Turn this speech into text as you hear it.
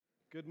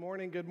Good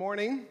morning, good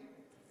morning.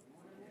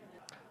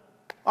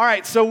 All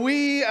right, so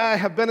we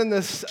have been in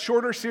this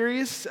shorter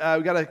series.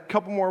 We got a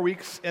couple more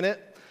weeks in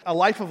it, A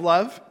Life of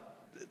Love.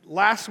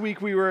 Last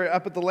week we were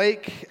up at the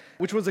lake,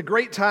 which was a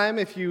great time.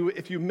 If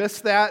you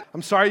missed that,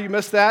 I'm sorry you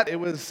missed that. It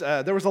was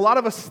there was a lot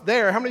of us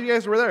there. How many of you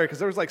guys were there? Because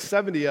there was like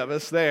 70 of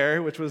us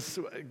there, which was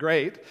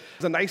great. It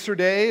was a nicer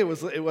day.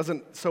 It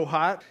wasn't so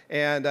hot,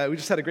 and we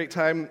just had a great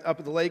time up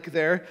at the lake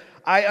there.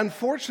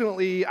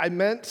 Unfortunately, I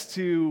meant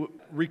to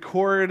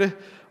record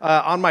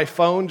on my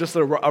phone just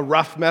a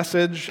rough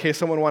message in case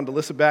someone wanted to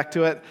listen back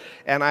to it,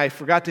 and I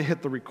forgot to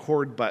hit the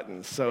record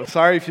button. So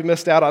sorry if you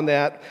missed out on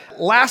that.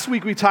 Last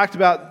week we talked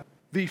about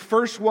the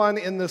first one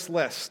in this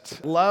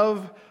list,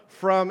 love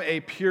from a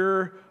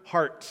pure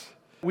heart.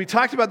 We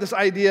talked about this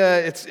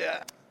idea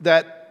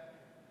that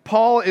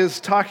Paul is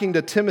talking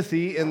to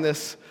Timothy in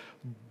this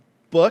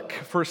book,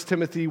 1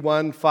 Timothy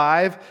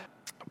 1:5.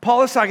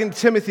 Paul is talking to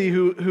Timothy,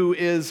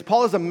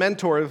 Paul is a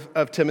mentor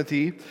of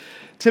Timothy.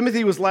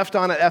 Timothy was left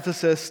on at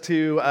Ephesus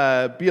to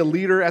be a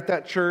leader at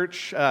that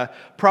church,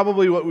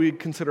 probably what we'd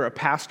consider a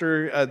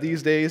pastor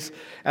these days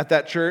at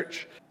that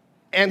church.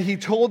 And he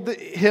told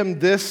him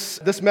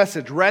this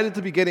message right at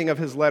the beginning of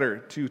his letter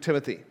to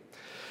Timothy.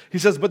 He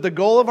says, "But the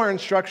goal of our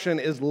instruction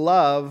is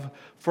love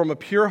from a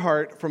pure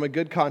heart, from a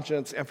good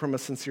conscience, and from a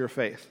sincere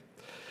faith."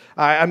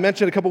 I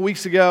mentioned a couple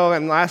weeks ago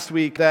and last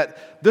week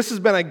that this has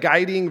been a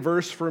guiding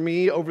verse for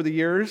me over the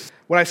years.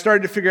 When I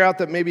started to figure out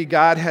that maybe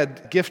God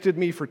had gifted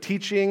me for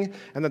teaching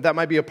and that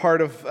might be a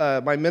part of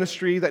my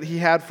ministry that he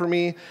had for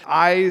me,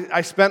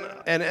 I spent,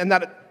 and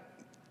that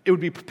it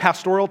would be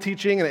pastoral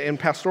teaching and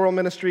pastoral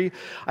ministry.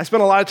 I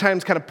spent a lot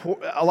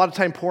of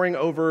time poring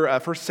over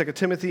 1st and 2nd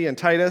Timothy and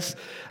Titus,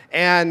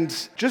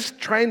 and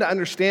just trying to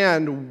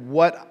understand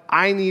what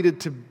I needed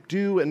to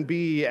do and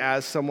be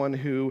as someone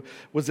who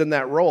was in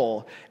that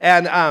role.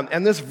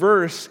 And this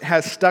verse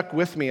has stuck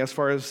with me as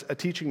far as a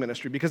teaching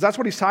ministry, because that's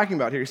what he's talking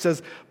about here. He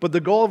says, but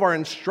the goal of our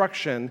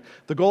instruction,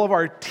 the goal of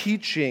our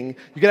teaching,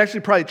 you could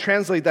actually probably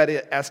translate that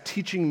as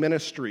teaching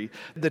ministry,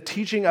 the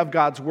teaching of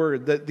God's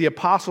word, the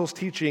apostles'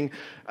 teaching,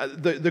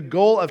 the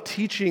goal of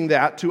teaching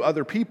that to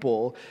other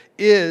people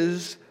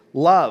is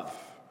love.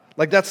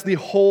 Like, that's the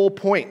whole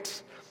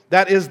point.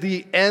 That is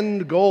the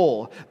end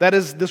goal. That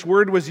is, this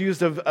word was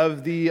used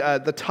of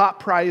the top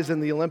prize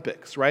in the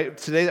Olympics, right?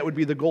 Today that would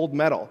be the gold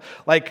medal.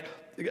 Like,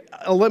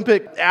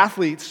 Olympic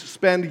athletes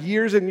spend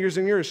years and years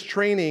and years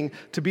training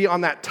to be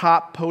on that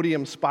top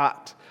podium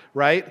spot,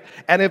 right?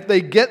 And if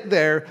they get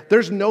there,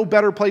 there's no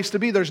better place to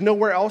be. There's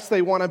nowhere else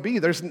they want to be.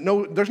 There's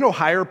no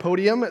higher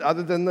podium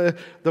other than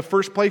the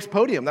first place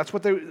podium. That's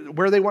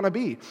where they want to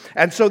be.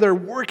 And so they're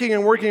working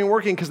and working and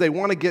working because they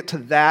want to get to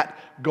that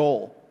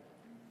goal.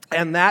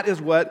 And that is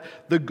what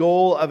the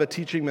goal of a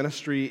teaching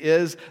ministry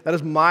is. That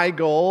is my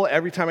goal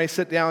every time I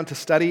sit down to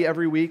study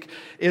every week,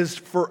 is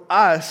for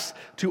us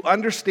to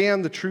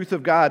understand the truth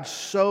of God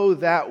so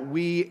that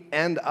we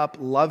end up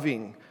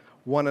loving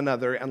one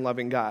another and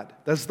loving God.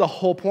 That's the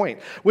whole point,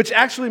 which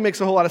actually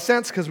makes a whole lot of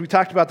sense because we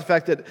talked about the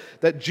fact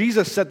that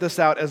Jesus set this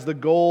out as the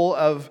goal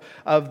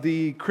of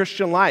the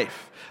Christian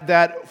life.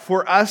 That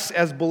for us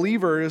as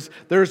believers,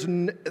 there's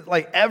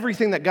like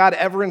everything that God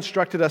ever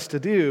instructed us to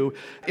do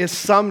is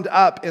summed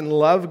up in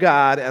love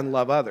God and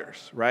love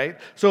others, right?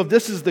 So if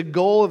this is the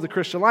goal of the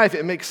Christian life,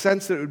 it makes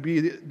sense that it would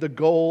be the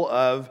goal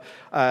of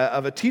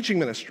a teaching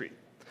ministry.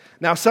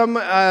 Now, some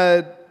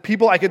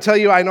people, I could tell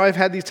you, I know I've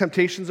had these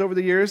temptations over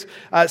the years.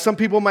 Some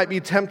people might be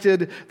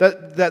tempted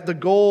that the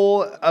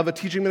goal of a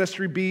teaching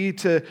ministry be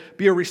to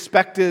be a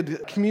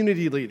respected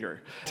community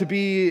leader, to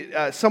be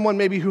someone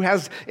maybe who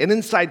has an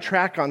inside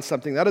track on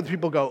something that other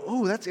people go,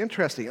 "Oh, that's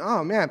interesting.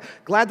 Oh, man,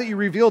 glad that you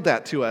revealed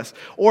that to us."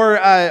 Or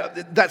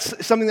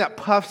that's something that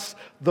puffs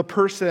the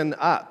person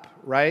up,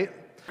 right?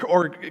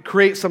 Or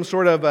create some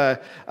sort of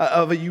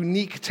a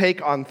unique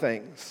take on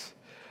things.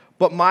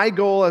 But my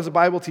goal as a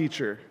Bible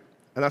teacher,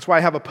 and that's why I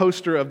have a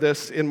poster of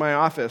this in my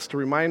office to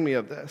remind me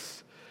of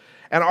this.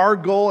 And our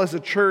goal as a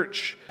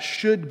church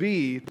should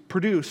be to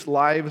produce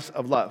lives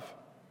of love.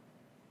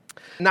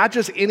 Not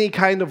just any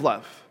kind of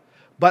love,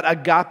 but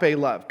agape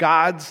love,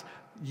 God's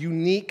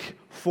unique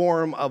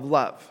form of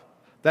love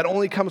that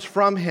only comes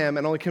from Him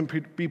and only can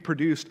be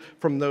produced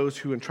from those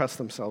who entrust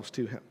themselves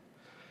to Him.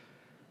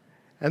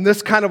 And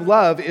this kind of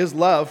love is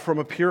love from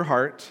a pure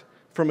heart,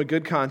 from a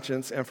good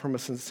conscience, and from a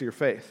sincere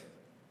faith.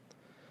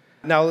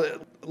 Now,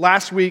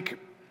 last week,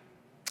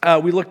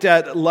 we looked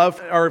at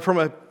love from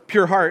a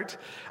pure heart,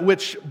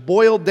 which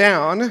boiled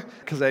down,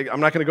 because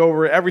I'm not going to go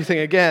over everything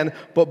again,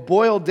 but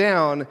boiled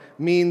down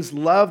means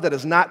love that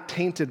is not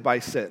tainted by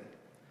sin.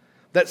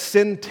 That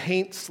sin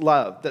taints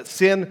love, that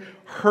sin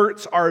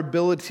hurts our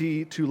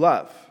ability to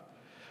love.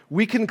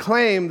 We can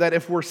claim that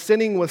if we're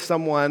sinning with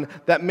someone,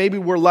 that maybe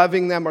we're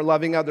loving them or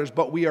loving others,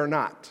 but we are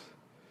not.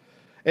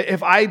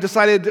 If I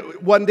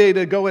decided one day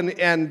to go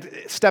and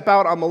step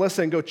out on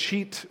Melissa and go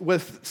cheat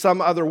with some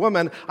other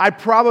woman, I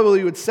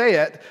probably would say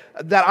it,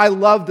 that I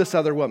love this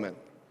other woman,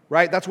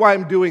 right? That's why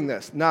I'm doing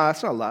this. No,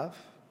 that's not love.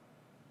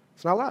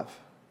 It's not love.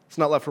 It's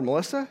not love for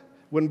Melissa.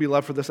 Wouldn't be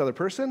love for this other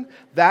person.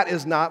 That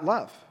is not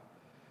love.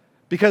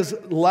 Because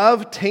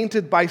love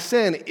tainted by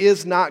sin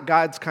is not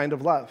God's kind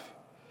of love.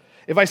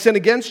 If I sin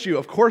against you,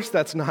 of course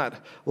that's not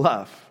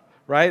love,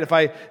 right? If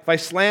I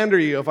slander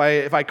you,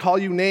 if I call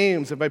you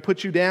names, if I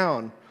put you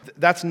down,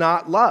 that's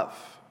not love.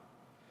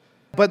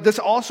 But this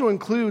also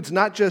includes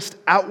not just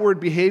outward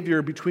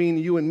behavior between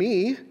you and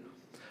me,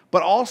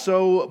 but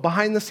also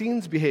behind the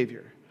scenes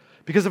behavior.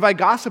 Because if I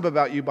gossip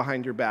about you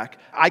behind your back,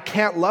 I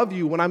can't love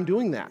you when I'm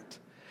doing that.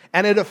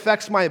 And it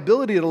affects my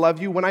ability to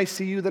love you when I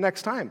see you the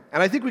next time.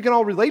 And I think we can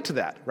all relate to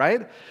that,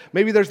 right?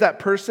 Maybe there's that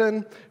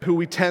person who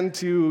we tend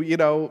to,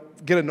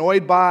 get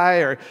annoyed by,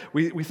 or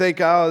we think,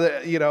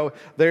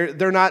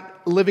 they're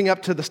not living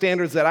up to the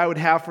standards that I would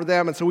have for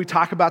them, and so we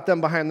talk about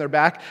them behind their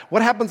back.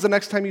 What happens the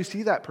next time you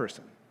see that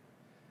person?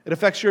 It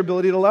affects your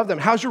ability to love them.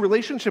 How's your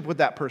relationship with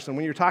that person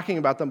when you're talking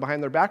about them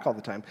behind their back all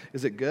the time?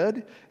 Is it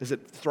good? Is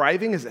it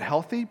thriving? Is it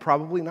healthy?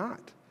 Probably not.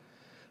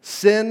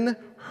 Sin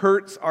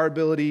hurts our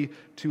ability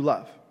to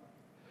love.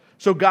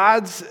 So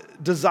God's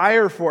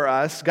desire for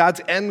us, God's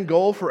end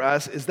goal for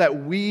us, is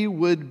that we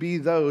would be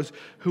those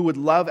who would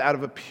love out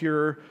of a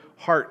pure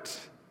heart.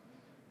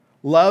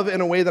 Love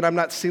in a way that I'm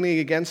not sinning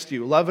against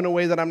you. Love in a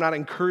way that I'm not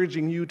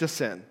encouraging you to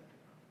sin.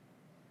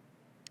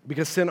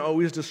 Because sin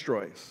always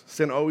destroys.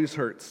 Sin always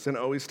hurts. Sin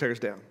always tears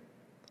down.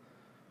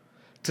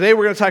 Today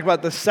we're going to talk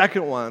about the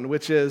second one,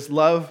 which is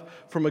love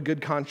from a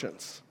good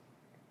conscience.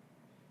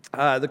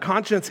 The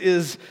conscience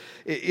is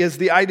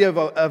the idea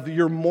of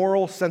your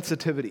moral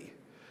sensitivity.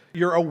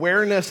 Your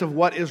awareness of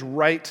what is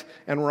right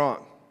and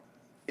wrong.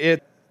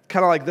 It's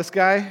kind of like this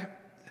guy.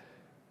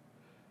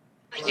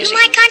 You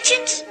my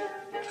conscience?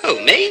 Oh,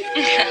 me?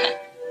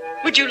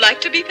 Would you like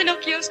to be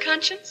Pinocchio's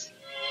conscience?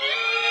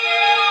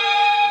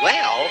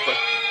 Well,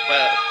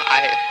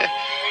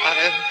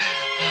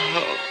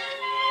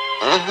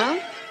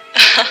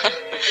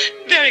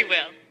 Very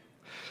well.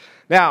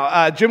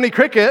 Now, Jiminy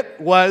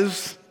Cricket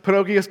was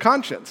Pinocchio's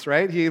conscience,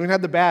 right? He even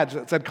had the badge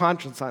that said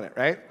conscience on it,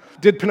 right?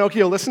 Did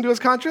Pinocchio listen to his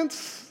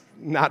conscience?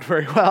 Not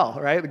very well,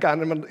 right? It got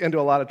him into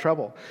a lot of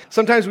trouble.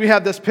 Sometimes we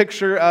have this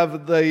picture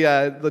of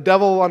the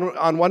devil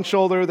on one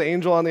shoulder, the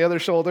angel on the other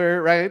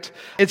shoulder, right?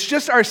 It's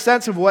just our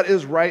sense of what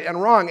is right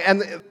and wrong.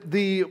 And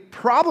the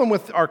problem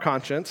with our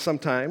conscience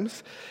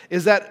sometimes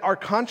is that our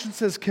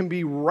consciences can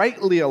be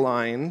rightly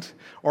aligned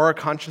or our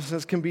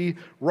consciences can be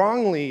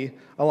wrongly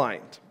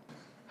aligned.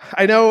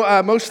 I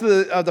know most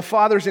of the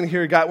fathers in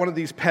here got one of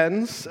these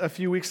pens a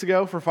few weeks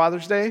ago for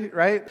Father's Day,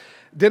 right?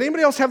 Did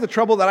anybody else have the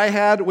trouble that I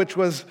had, which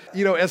was,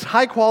 as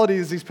high quality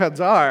as these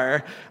pens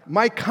are,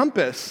 my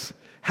compass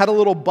had a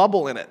little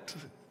bubble in it.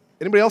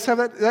 Anybody else have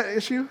that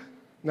issue?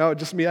 No,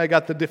 just me, I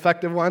got the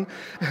defective one.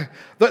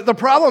 The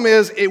problem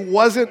is it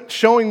wasn't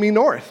showing me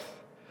north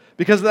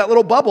because of that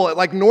little bubble.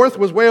 North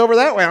was way over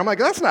that way. I'm like,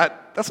 that's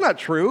not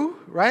true,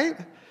 right?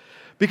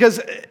 Because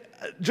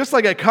just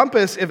like a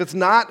compass, if it's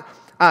not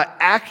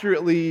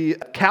accurately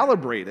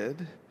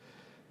calibrated,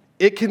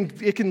 it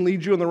can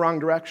lead you in the wrong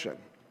direction.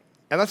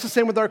 And that's the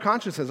same with our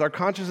consciences. Our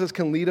consciences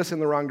can lead us in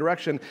the wrong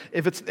direction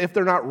if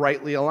they're not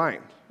rightly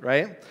aligned,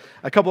 right?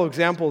 A couple of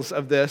examples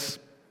of this.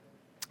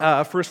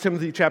 1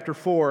 Timothy chapter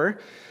 4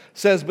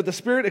 says, "But the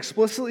Spirit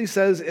explicitly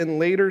says in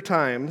later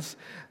times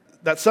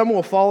that some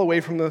will fall away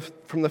from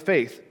the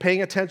faith,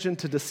 paying attention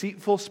to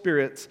deceitful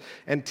spirits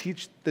and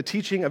the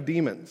teaching of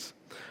demons,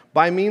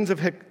 by means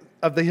of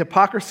the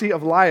hypocrisy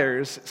of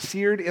liars,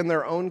 seared in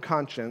their own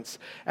conscience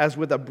as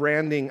with a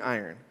branding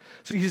iron."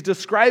 So he's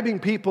describing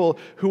people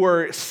who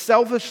are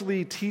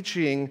selfishly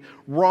teaching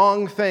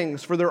wrong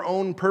things for their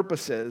own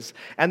purposes,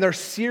 and they're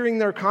searing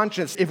their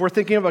conscience. If we're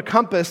thinking of a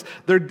compass,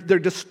 they're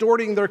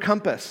distorting their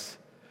compass.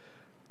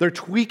 They're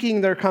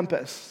tweaking their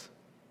compass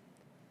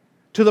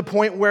to the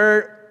point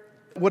where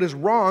what is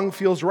wrong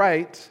feels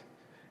right,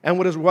 and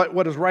what is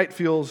right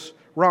feels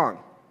wrong.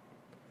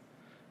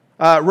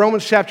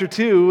 Romans chapter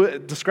 2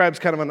 describes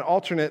kind of an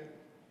alternate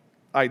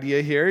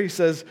idea here. He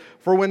says,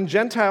 "For when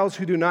Gentiles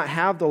who do not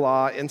have the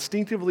law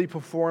instinctively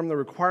perform the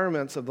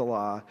requirements of the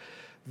law,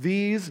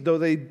 these, though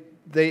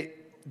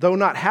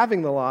not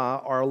having the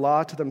law, are a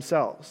law to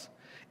themselves,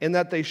 in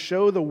that they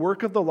show the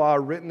work of the law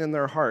written in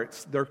their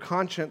hearts, their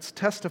conscience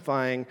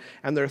testifying,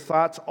 and their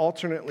thoughts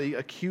alternately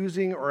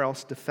accusing or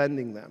else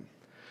defending them."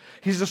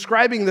 He's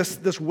describing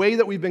this way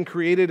that we've been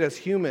created as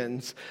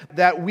humans,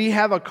 that we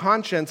have a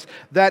conscience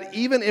that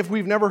even if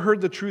we've never heard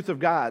the truth of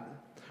God,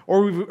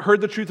 or we've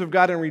heard the truth of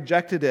God and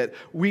rejected it,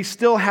 we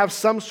still have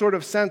some sort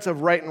of sense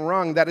of right and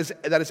wrong that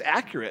is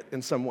accurate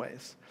in some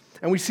ways.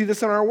 And we see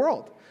this in our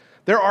world.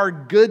 There are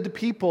good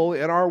people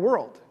in our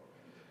world.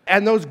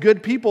 And those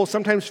good people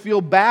sometimes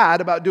feel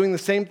bad about doing the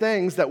same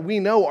things that we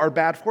know are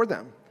bad for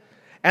them.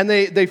 And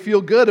they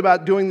feel good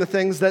about doing the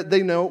things that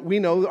we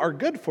know are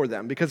good for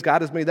them because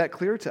God has made that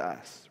clear to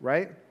us,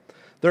 right?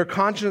 Their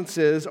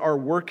consciences are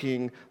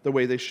working the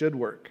way they should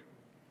work.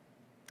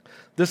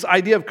 This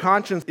idea of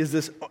conscience is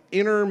this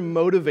inner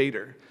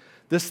motivator,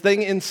 this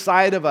thing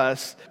inside of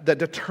us that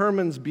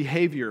determines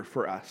behavior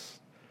for us,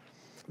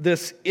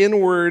 this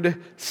inward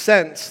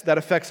sense that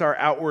affects our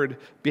outward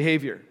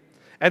behavior.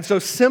 And so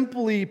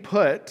simply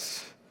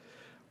put,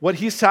 What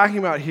he's talking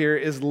about here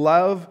is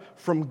love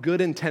from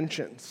good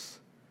intentions.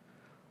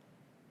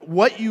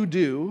 What you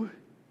do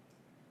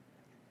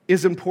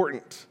is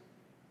important.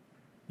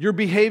 Your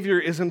behavior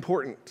is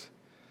important.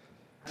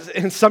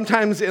 And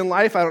sometimes in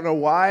life, I don't know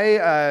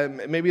why,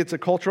 maybe it's a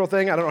cultural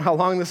thing, I don't know how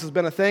long this has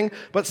been a thing,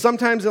 but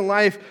sometimes in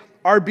life,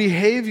 our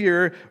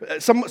behavior,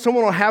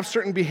 someone will have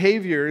certain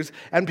behaviors,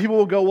 and people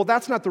will go, well,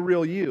 that's not the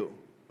real you.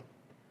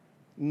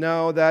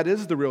 No, that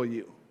is the real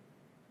you.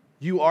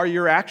 You are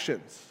your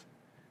actions.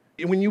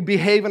 When you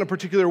behave in a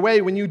particular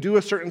way, when you do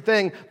a certain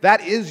thing,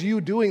 that is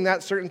you doing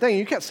that certain thing.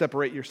 You can't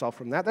separate yourself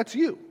from that. That's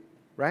you,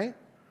 right?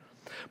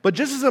 But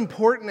just as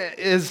important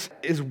is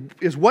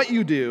what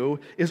you do,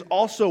 is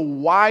also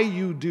why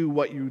you do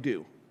what you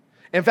do.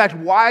 In fact,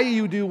 why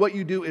you do what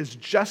you do is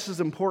just as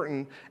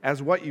important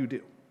as what you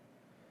do.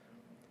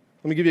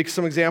 Let me give you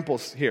some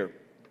examples here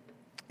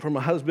from a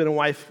husband and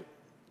wife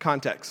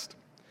context.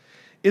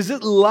 Is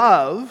it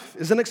love,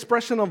 is an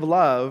expression of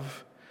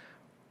love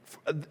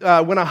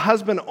when a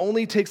husband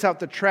only takes out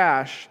the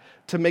trash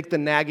to make the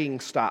nagging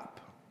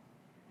stop?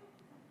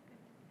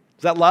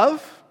 Is that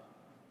love?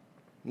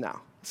 No,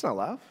 it's not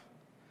love.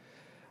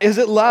 Is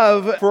it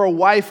love for a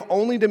wife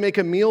only to make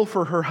a meal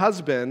for her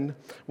husband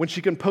when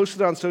she can post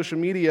it on social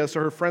media so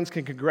her friends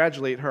can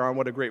congratulate her on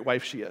what a great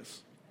wife she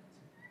is?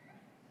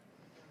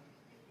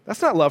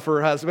 That's not love for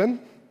her husband.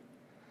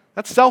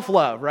 That's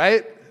self-love,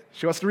 right?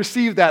 She wants to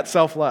receive that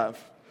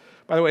self-love.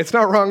 By the way, it's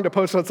not wrong to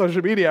post on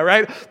social media,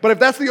 right? But if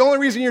that's the only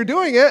reason you're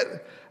doing it,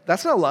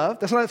 that's not love.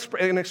 That's not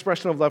an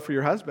expression of love for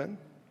your husband.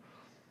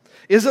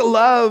 Is it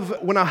love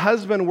when a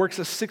husband works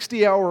a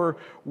 60-hour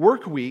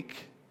work week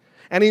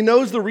and he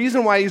knows the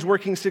reason why he's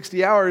working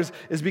 60 hours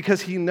is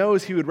because he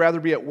knows he would rather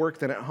be at work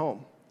than at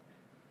home?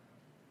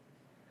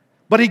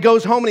 But he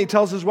goes home and he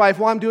tells his wife,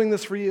 well, I'm doing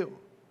this for you.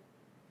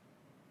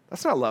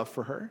 That's not love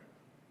for her.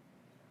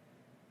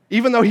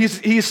 Even though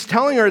he's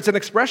telling her it's an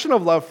expression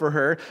of love for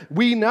her,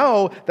 we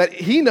know that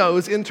he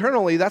knows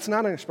internally that's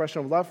not an expression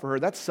of love for her.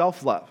 That's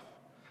self-love.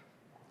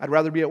 I'd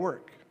rather be at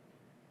work.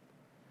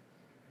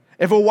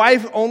 If a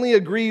wife only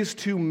agrees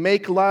to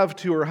make love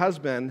to her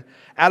husband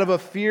out of a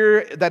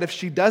fear that if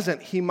she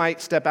doesn't, he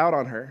might step out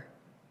on her,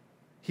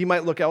 he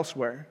might look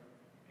elsewhere,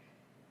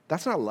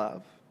 that's not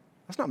love.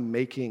 That's not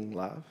making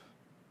love.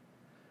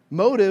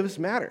 Motives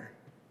matter.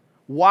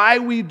 Why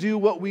we do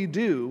what we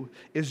do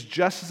is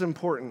just as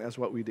important as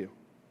what we do.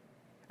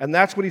 And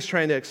that's what he's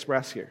trying to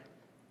express here.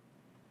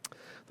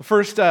 The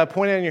first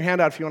point on your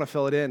handout, if you want to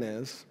fill it in,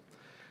 is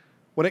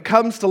when it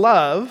comes to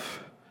love,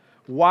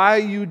 why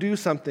you do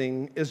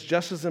something is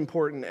just as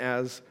important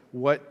as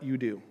what you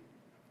do.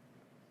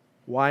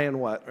 Why and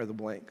what are the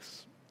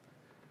blanks.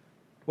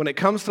 When it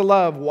comes to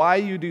love, why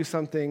you do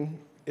something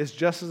is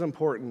just as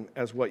important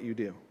as what you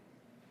do.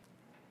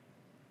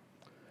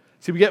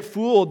 See, we get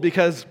fooled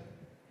because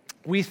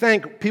we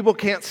think people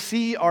can't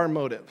see our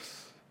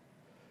motives.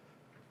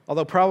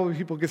 Although probably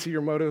people can see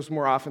your motives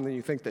more often than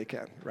you think they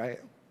can, right?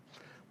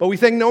 But we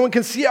think no one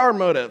can see our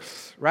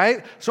motives,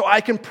 right? So I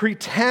can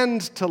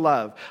pretend to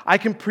love. I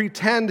can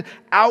pretend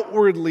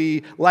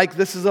outwardly like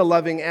this is a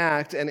loving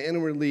act and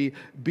inwardly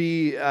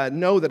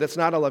know that it's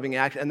not a loving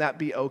act and that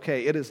be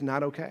okay. It is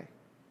not okay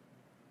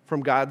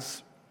from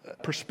God's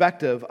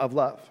perspective of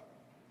love.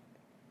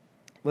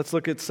 Let's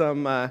look at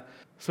some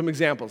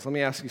examples. Let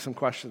me ask you some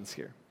questions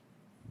here.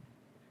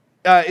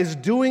 Is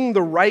doing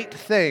the right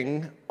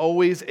thing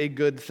always a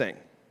good thing?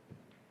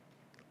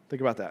 Think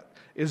about that.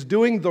 Is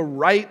doing the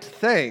right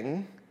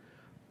thing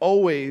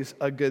always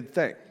a good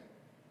thing?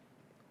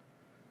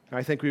 And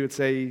I think we would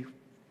say,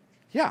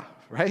 yeah,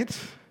 right?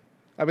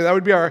 I mean, that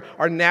would be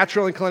our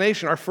natural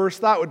inclination. Our first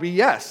thought would be,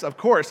 yes, of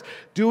course.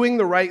 Doing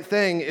the right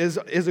thing is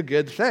a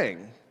good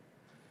thing.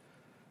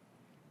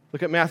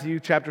 Look at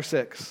Matthew chapter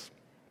 6.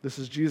 This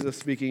is Jesus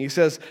speaking. He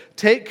says,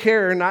 "Take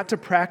care not to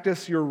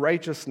practice your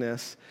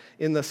righteousness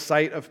in the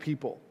sight of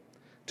people,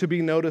 to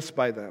be noticed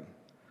by them.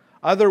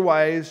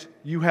 Otherwise,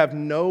 you have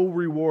no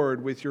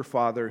reward with your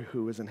Father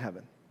who is in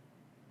heaven."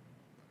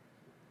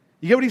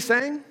 You get what he's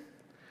saying?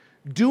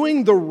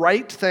 Doing the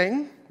right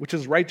thing, which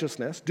is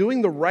righteousness,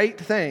 doing the right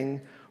thing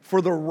for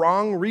the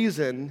wrong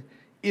reason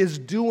is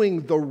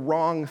doing the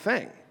wrong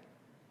thing.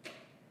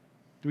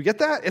 Do we get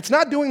that? It's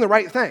not doing the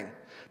right thing.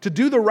 To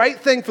do the right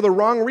thing for the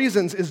wrong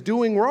reasons is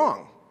doing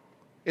wrong.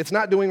 It's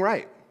not doing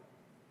right.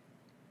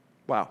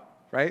 Wow,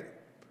 right?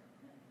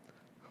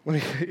 Let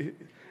me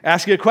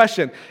ask you a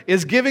question.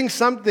 Is giving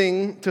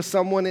something to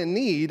someone in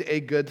need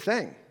a good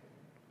thing?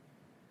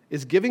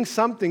 Is giving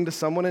something to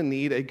someone in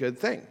need a good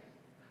thing?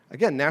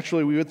 Again,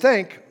 naturally we would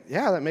think,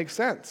 yeah, that makes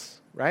sense,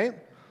 right?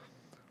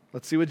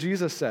 Let's see what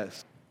Jesus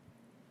says.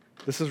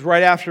 This is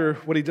right after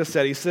what he just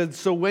said. He said,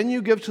 "So when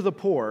you give to the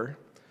poor,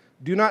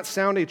 do not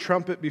sound a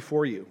trumpet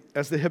before you,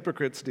 as the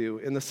hypocrites do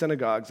in the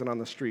synagogues and on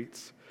the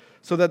streets,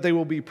 so that they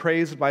will be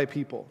praised by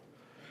people.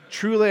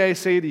 Truly I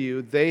say to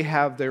you, they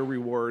have their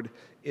reward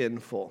in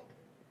full."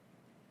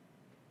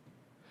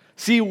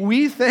 See,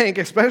 we think,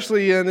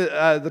 especially in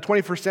the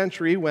 21st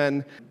century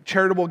when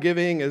charitable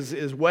giving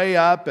is way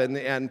up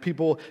and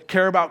people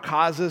care about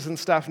causes and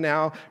stuff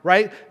now,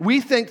 right?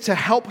 We think to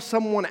help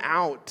someone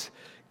out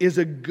is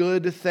a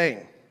good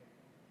thing.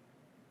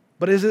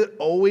 But is it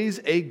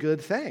always a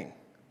good thing?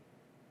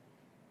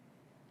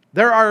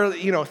 There are,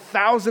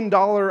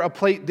 $1,000 a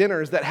plate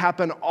dinners that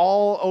happen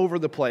all over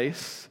the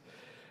place.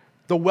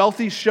 The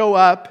wealthy show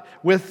up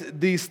with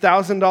these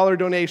 $1,000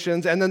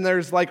 donations, and then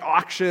there's like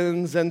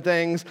auctions and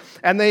things,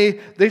 and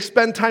they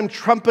spend time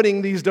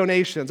trumpeting these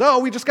donations. Oh,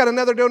 we just got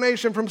another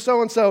donation from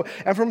so-and-so,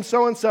 and from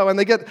so-and-so, and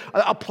they get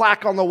a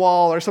plaque on the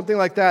wall or something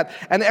like that,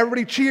 and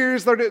everybody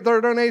cheers their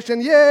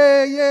donation,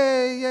 yay,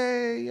 yay,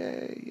 yay,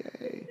 yay,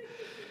 yay.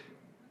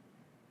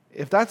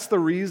 If that's the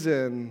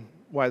reason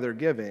why they're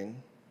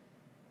giving,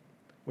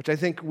 which I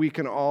think we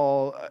can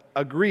all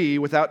agree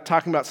without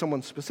talking about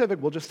someone specific,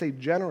 we'll just say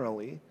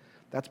generally,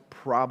 that's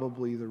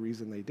probably the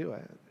reason they do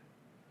it.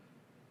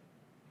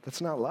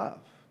 That's not love.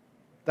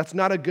 That's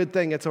not a good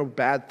thing, it's a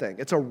bad thing.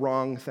 It's a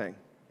wrong thing.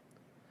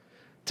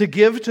 To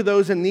give to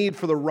those in need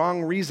for the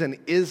wrong reason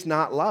is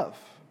not love.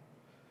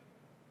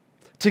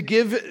 To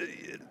give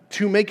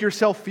to make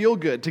yourself feel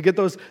good, to get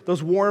those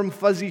warm,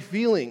 fuzzy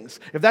feelings,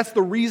 if that's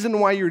the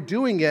reason why you're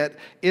doing it,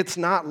 it's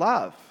not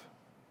love.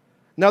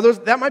 Now,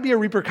 that might be a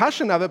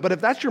repercussion of it, but if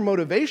that's your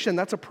motivation,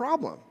 that's a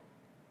problem.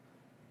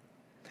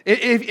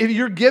 If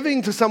you're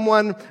giving to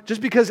someone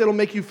just because it'll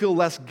make you feel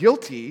less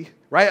guilty,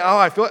 right?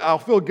 Oh, I'll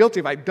feel guilty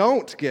if I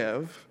don't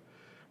give,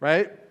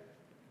 right?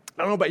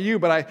 I don't know about you,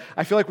 but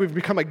I feel like we've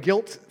become a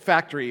guilt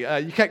factory.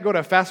 You can't go to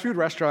a fast food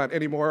restaurant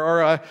anymore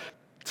or a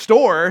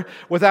store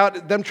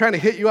without them trying to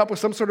hit you up with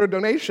some sort of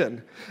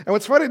donation. And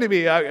what's funny to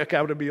me, I'm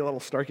going to be a little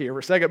snarky here for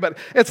a second, but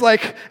it's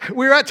like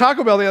we were at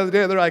Taco Bell the other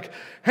day, and they're like,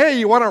 hey,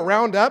 you want to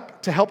round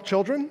up to help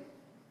children?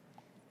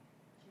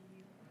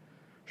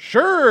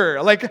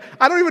 Sure. Like,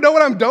 I don't even know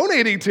what I'm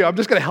donating to. I'm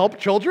just going to help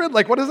children?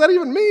 Like, what does that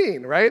even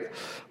mean, right?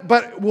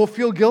 But we'll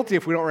feel guilty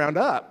if we don't round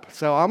up.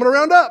 So I'm going to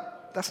round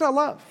up. That's not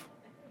love.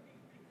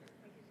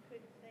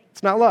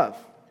 It's not love.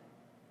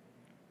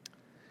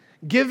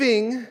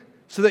 Giving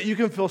so that you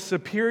can feel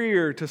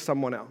superior to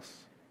someone else.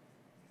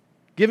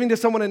 Giving to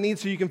someone in need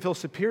so you can feel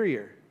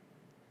superior.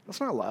 That's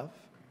not love.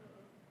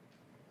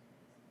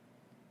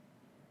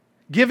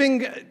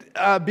 Giving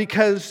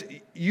because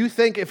you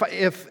think if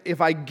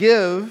I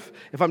give,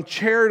 if I'm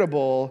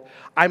charitable,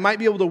 I might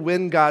be able to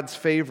win God's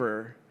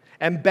favor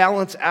and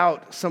balance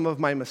out some of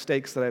my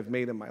mistakes that I've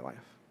made in my life.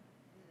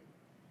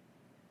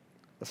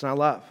 That's not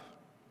love.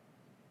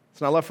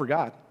 It's not love for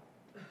God.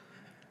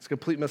 It's a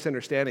complete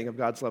misunderstanding of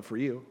God's love for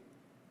you.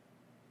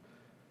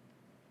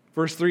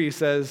 Verse 3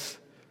 says,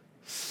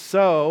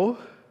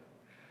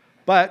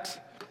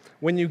 but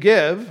when you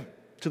give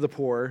to the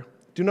poor,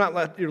 do not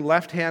let your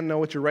left hand know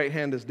what your right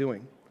hand is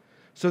doing,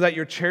 so that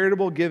your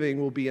charitable giving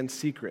will be in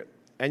secret,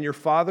 and your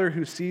Father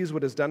who sees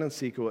what is done in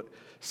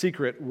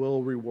secret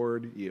will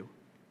reward you.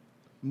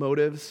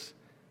 Motives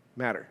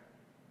matter.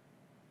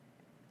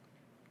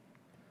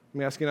 Let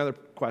me ask you another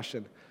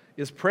question.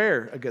 Is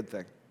prayer a good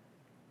thing?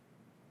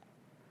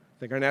 I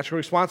think our natural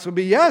response would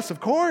be yes, of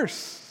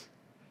course.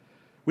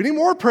 We need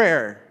more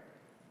prayer.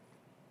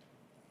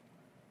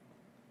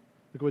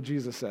 Look what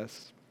Jesus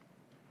says.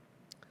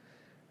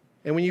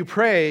 And when you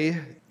pray,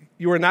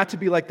 you are not to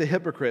be like the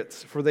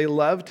hypocrites, for they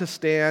love to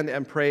stand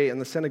and pray in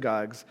the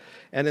synagogues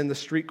and in the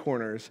street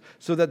corners,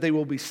 so that they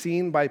will be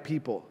seen by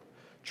people.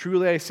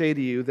 Truly I say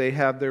to you, they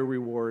have their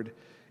reward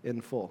in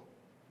full.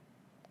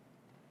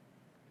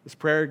 Is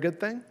prayer a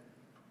good thing?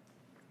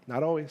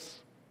 Not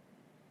always.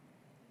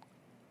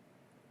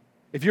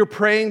 If you're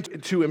praying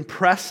to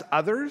impress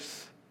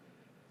others,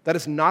 that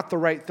is not the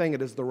right thing,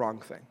 it is the wrong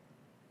thing.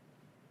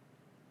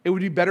 It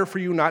would be better for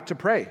you not to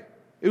pray.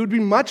 It would be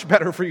much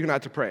better for you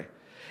not to pray.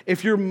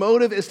 If your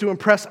motive is to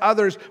impress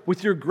others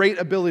with your great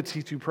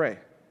ability to pray,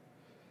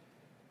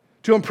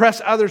 to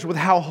impress others with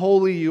how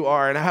holy you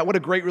are and what a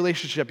great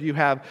relationship you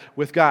have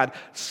with God,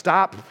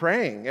 stop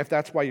praying if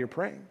that's why you're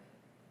praying.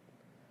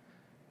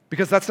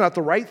 Because that's not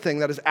the right thing,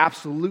 that is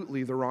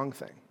absolutely the wrong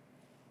thing.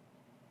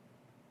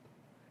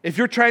 If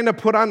you're trying to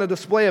put on a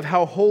display of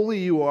how holy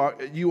you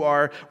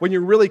are when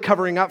you're really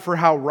covering up for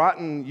how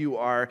rotten you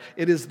are,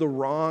 it is the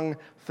wrong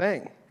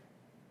thing.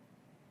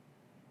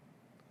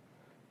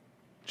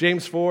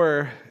 James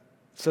 4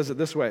 says it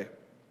this way.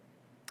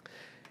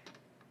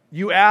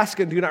 You ask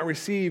and do not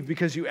receive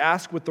because you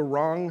ask with the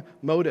wrong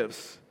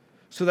motives,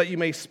 so that you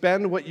may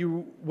spend what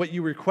you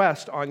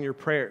request on your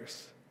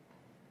prayers.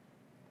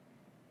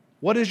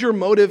 What is your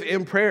motive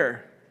in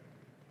prayer?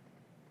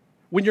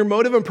 When your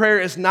motive in prayer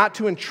is not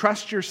to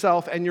entrust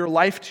yourself and your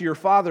life to your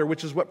Father,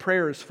 which is what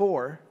prayer is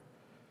for,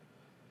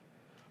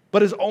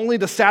 but is only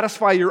to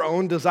satisfy your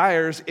own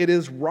desires, it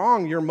is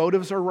wrong. Your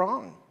motives are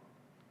wrong.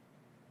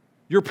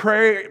 Your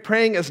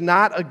praying is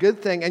not a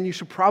good thing, and you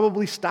should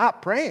probably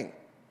stop praying.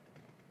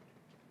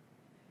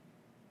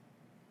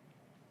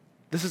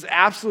 This is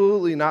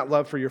absolutely not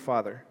love for your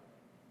Father.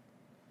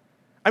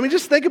 I mean,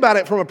 just think about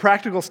it from a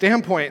practical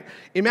standpoint.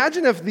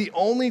 Imagine if the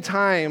only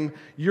time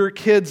your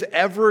kids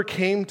ever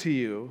came to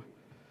you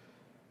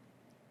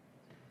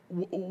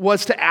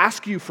was to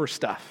ask you for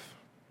stuff.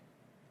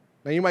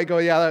 Now, you might go,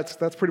 yeah,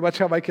 that's pretty much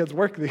how my kids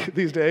work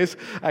these days.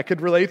 I could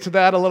relate to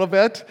that a little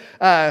bit.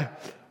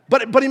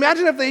 But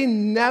imagine if they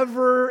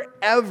never,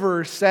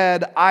 ever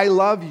said, I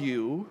love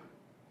you,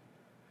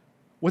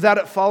 without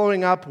it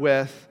following up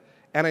with,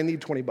 and I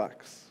need $20.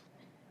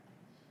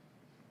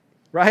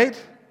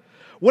 Right?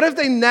 What if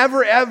they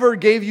never, ever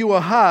gave you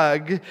a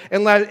hug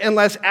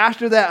unless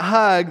after that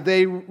hug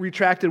they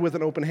retracted with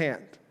an open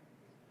hand?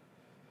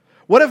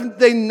 What if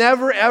they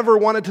never, ever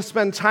wanted to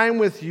spend time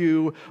with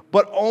you,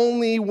 but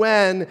only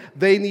when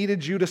they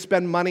needed you to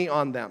spend money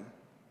on them?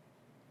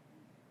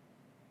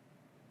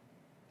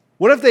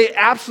 What if they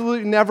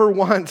absolutely never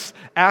once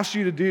asked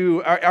you to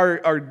do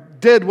or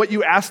did what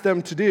you asked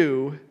them to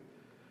do,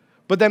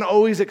 but then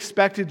always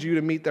expected you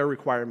to meet their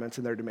requirements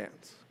and their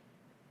demands?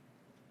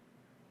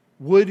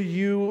 Would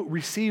you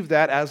receive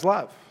that as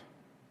love?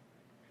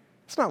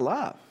 It's not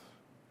love.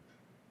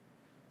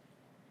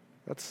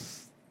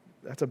 That's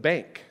a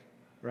bank,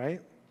 right?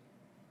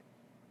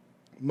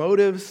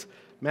 Motives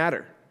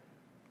matter.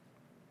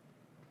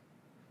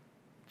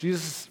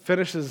 Jesus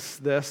finishes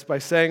this by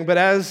saying, but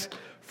as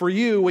for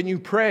you, when you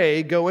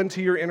pray, go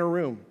into your inner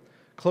room,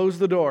 close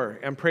the door,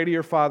 and pray to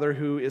your Father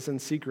who is in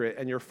secret,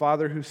 and your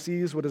Father who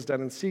sees what is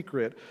done in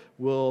secret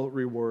will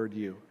reward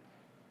you.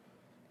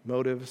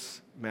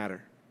 Motives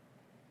matter.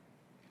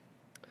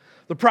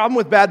 The problem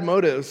with bad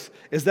motives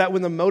is that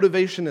when the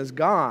motivation is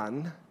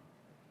gone,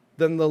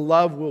 then the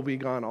love will be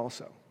gone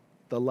also.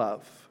 The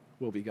love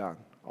will be gone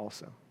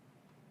also.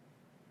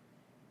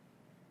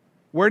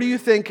 Where do you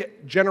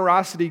think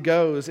generosity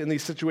goes in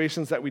these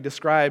situations that we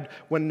described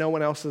when no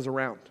one else is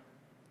around?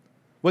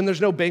 When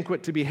there's no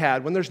banquet to be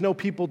had, when there's no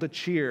people to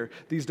cheer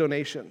these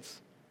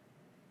donations?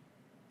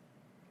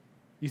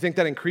 You think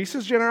that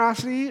increases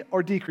generosity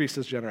or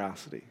decreases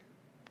generosity?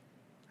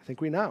 I think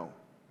we know.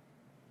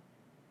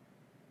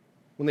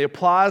 When the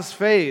applause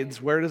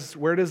fades, where do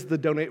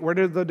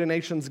the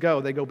donations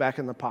go? They go back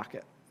in the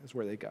pocket, is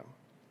where they go.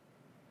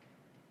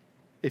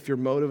 If your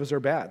motives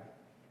are bad.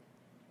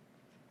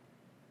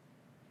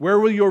 Where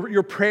will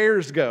your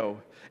prayers go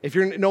if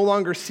you're no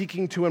longer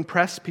seeking to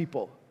impress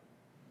people?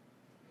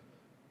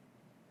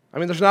 I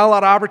mean, there's not a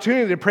lot of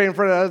opportunity to pray in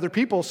front of other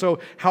people, so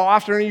how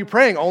often are you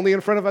praying? Only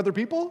in front of other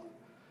people?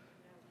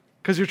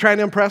 Because you're trying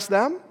to impress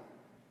them?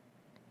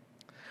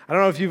 I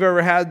don't know if you've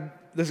ever had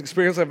this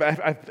experience.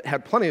 I've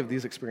had plenty of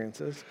these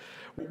experiences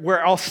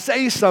where I'll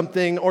say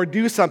something or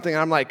do something, and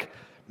I'm like,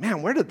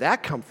 man, where did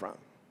that come from?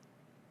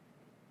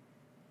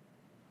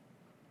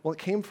 Well, it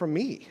came from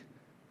me.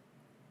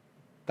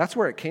 That's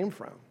where it came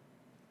from.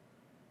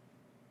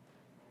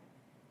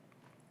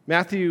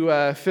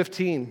 Matthew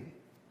 15,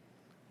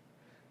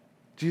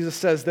 Jesus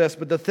says this,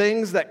 but the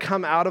things that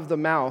come out of the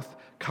mouth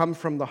come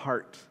from the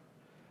heart.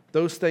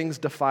 Those things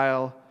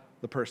defile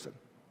the person.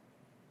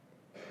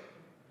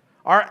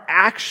 Our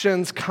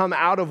actions come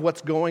out of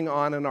what's going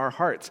on in our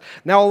hearts.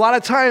 Now, a lot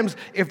of times,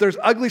 if there's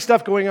ugly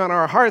stuff going on in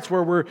our hearts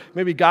where we're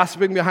maybe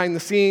gossiping behind the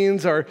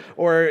scenes or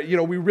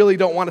we really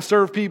don't want to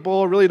serve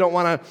people,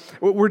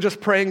 we're just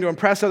praying to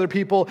impress other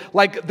people,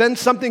 then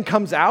something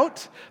comes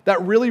out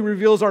that really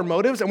reveals our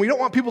motives, and we don't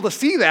want people to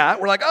see that.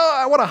 We're like, oh,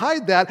 I want to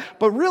hide that.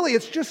 But really,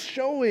 it's just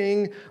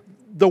showing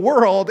the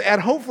world and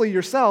hopefully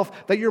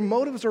yourself that your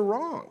motives are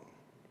wrong,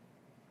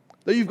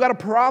 that you've got a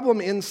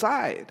problem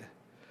inside.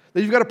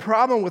 That you've got a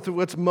problem with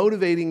what's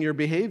motivating your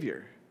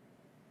behavior.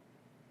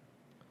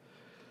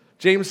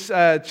 James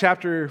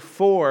chapter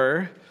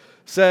 4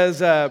 says,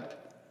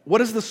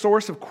 what is the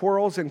source of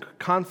quarrels and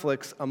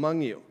conflicts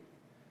among you?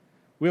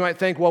 We might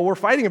think, well, we're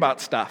fighting about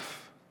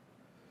stuff.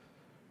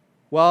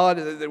 Well,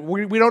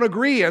 we don't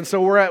agree, and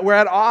so we're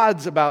at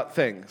odds about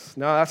things.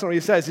 No, that's not what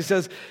he says. He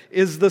says,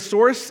 is the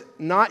source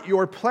not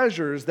your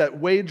pleasures that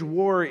wage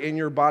war in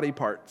your body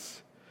parts?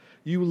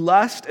 You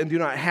lust and do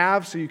not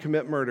have, so you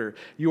commit murder.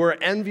 You are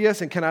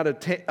envious and cannot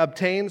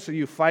obtain, so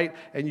you fight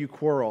and you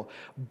quarrel.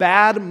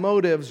 Bad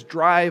motives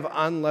drive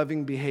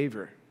unloving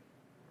behavior.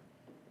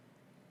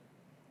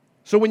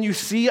 So when you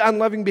see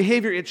unloving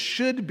behavior, it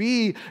should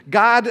be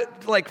God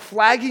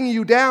flagging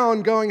you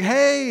down, going,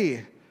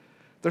 hey,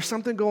 there's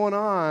something going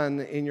on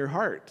in your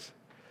heart.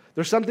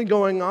 There's something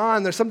going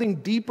on. There's something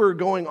deeper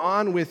going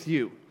on with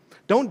you.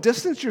 Don't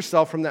distance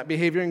yourself from that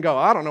behavior and go,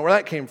 I don't know where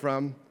that came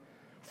from.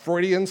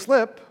 Freudian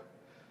slip.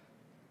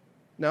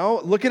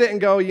 No, look at it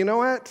and go, you know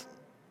what?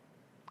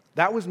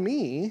 That was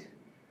me.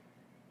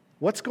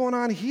 What's going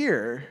on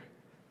here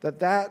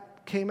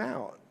that came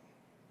out?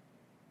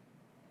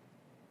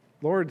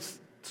 Lord,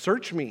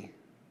 search me.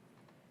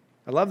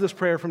 I love this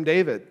prayer from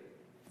David.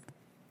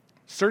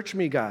 Search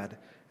me, God,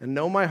 and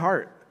know my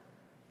heart.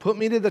 Put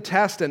me to the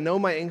test and know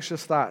my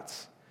anxious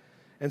thoughts,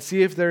 and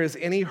see if there is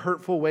any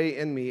hurtful way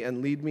in me,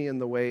 and lead me in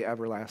the way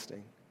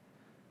everlasting.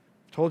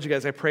 I told you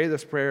guys I pray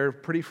this prayer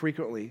pretty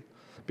frequently,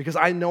 because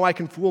I know I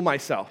can fool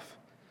myself.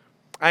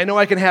 I know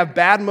I can have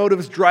bad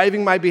motives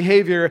driving my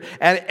behavior,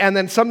 and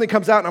then something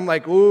comes out and I'm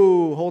like,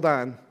 ooh, hold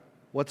on.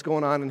 What's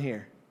going on in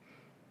here?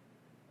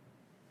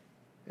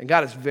 And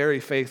God is very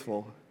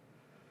faithful.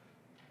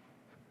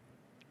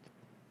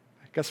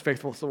 I guess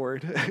faithful is the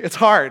word. It's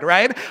hard,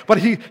 right? But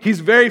he's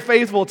very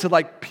faithful to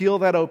like peel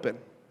that open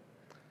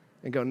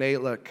and go,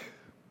 Nate, look,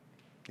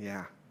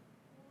 yeah,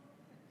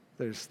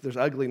 there's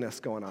ugliness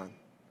going on.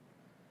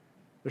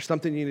 There's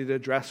something you need to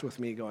address with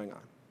me going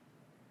on.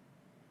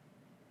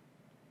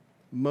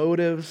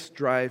 Motives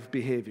drive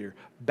behavior.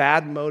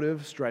 Bad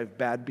motives drive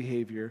bad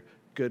behavior.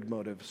 Good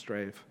motives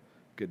drive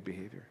good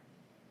behavior.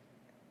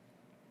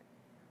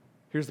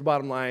 Here's the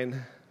bottom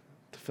line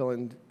to fill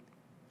in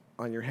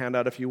on your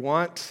handout if you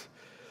want.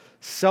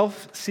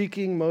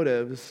 Self-seeking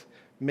motives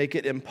make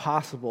it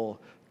impossible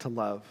to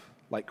love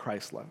like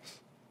Christ loves.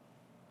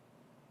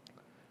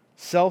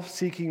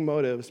 Self-seeking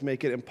motives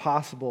make it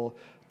impossible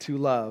to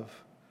love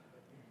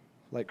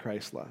like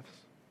Christ loves.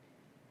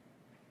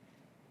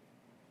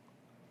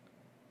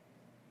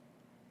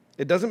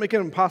 It doesn't make it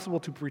impossible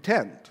to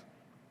pretend.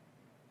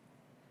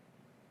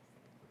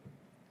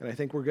 And I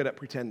think we're good at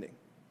pretending.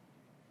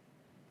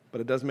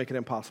 But it does make it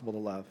impossible to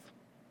love.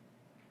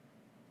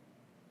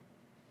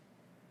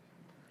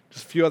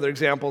 Just a few other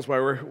examples why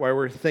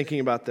we're thinking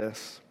about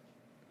this.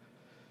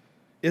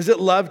 Is it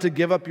love to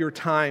give up your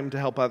time to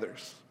help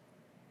others?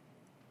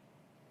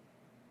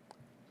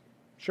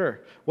 Sure.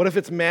 What if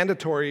it's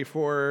mandatory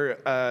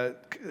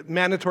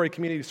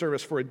community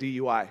service for a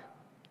DUI?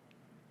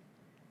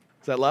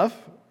 Is that love?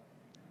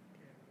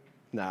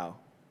 No.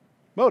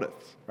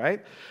 Motives,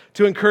 right?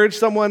 To encourage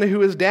someone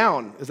who is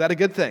down, is that a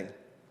good thing?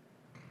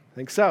 I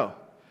think so.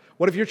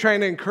 What if you're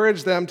trying to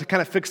encourage them to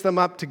kind of fix them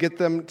up to get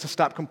them to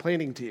stop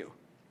complaining to you?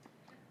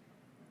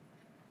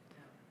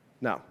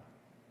 No.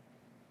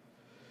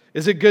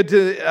 Is it good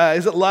to?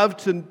 Is it love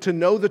to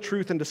know the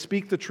truth and to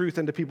speak the truth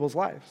into people's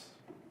lives?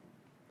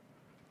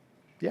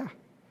 Yeah.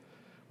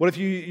 What if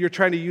you're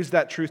trying to use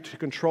that truth to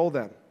control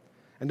them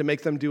and to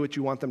make them do what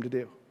you want them to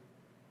do?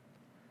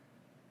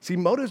 See,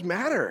 motives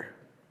matter.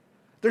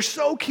 They're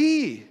so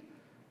key.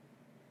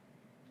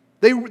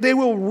 They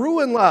will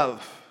ruin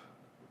love,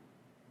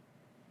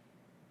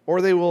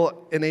 or they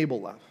will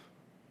enable love.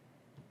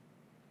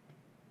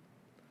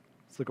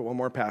 Let's look at one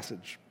more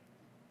passage.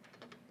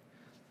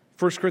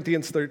 1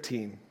 Corinthians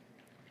 13.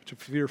 Which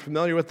if you're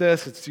familiar with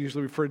this, it's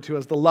usually referred to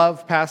as the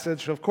love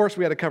passage. Of course,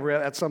 we had to cover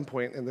it at some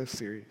point in this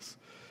series.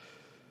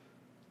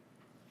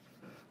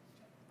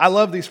 I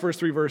love these first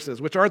three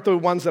verses, which aren't the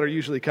ones that are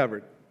usually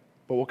covered,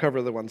 but we'll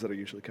cover the ones that are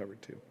usually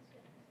covered too.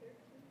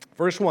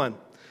 Verse 1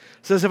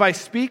 says, if I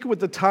speak with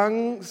the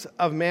tongues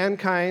of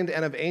mankind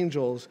and of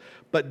angels,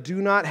 but do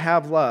not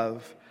have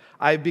love,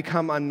 I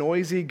become a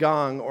noisy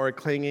gong or a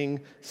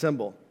clanging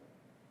cymbal.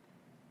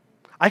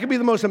 I could be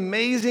the most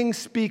amazing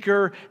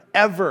speaker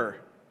ever.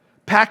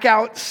 Pack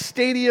out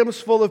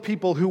stadiums full of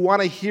people who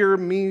want to hear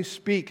me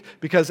speak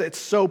because it's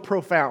so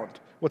profound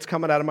what's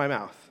coming out of my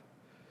mouth.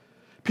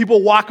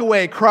 People walk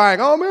away crying,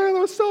 oh man, that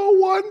was so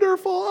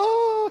wonderful.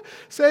 Oh,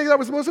 saying that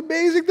was the most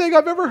amazing thing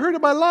I've ever heard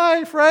in my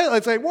life, right?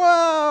 It's like,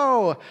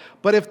 whoa.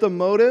 But if the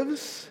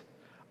motives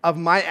of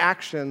my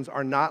actions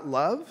are not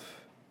love,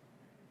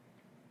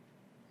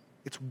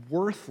 it's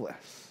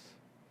worthless.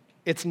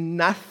 It's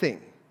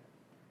nothing.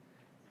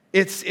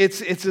 It's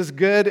as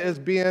good as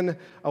being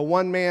a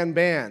one-man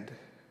band.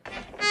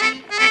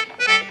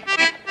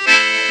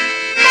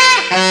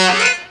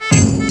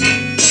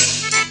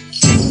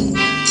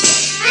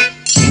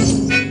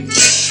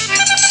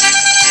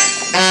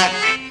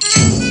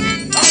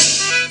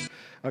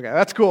 Okay,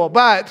 that's cool,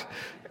 but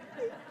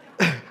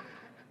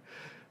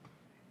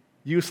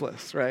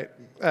useless, right?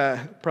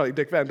 Probably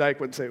Dick Van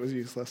Dyke wouldn't say it was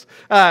useless.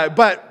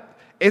 But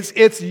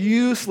it's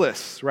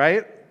useless,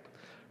 right?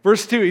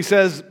 Verse 2, he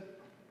says,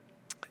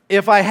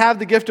 if I have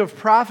the gift of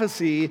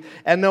prophecy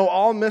and know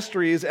all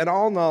mysteries and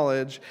all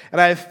knowledge, and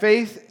I have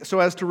faith so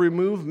as to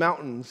remove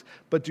mountains,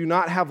 but do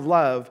not have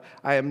love,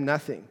 I am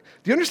nothing.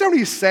 Do you understand what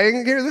he's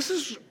saying here? This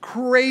is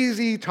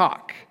crazy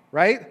talk,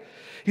 right?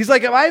 He's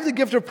like, if I have the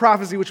gift of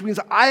prophecy, which means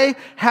I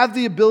have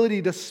the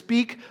ability to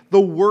speak the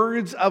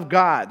words of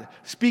God,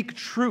 speak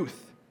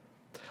truth.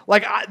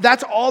 Like,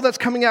 that's all that's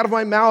coming out of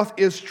my mouth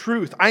is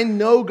truth. I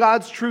know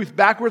God's truth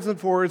backwards and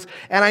forwards,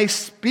 and I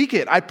speak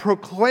it. I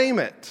proclaim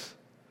it.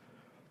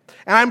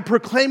 And I'm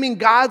proclaiming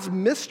God's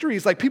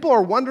mysteries. Like, people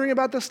are wondering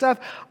about this stuff.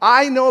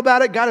 I know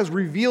about it. God has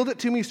revealed it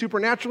to me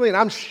supernaturally, and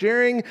I'm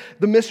sharing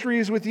the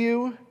mysteries with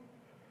you.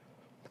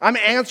 I'm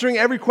answering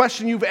every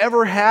question you've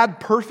ever had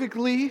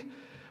perfectly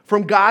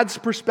from God's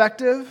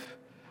perspective.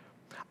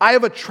 I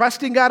have a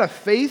trusting God, a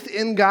faith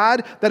in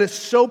God that is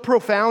so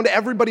profound,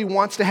 everybody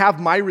wants to have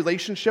my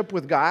relationship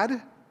with God.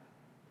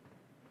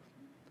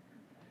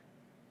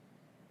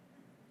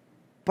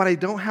 But I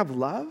don't have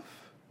love.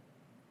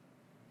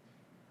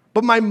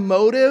 But my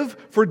motive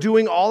for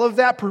doing all of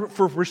that,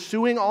 for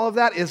pursuing all of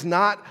that, is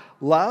not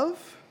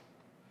love.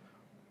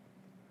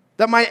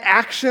 That my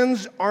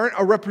actions aren't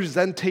a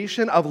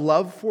representation of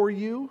love for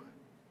you.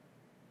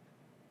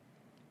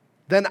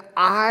 Then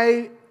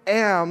I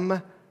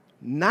am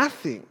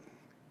nothing.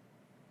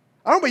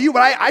 I don't know about you,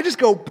 but I just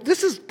go,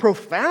 this is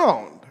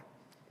profound.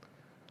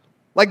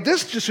 Like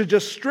this should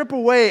just strip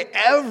away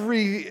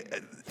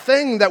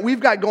everything that we've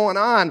got going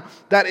on,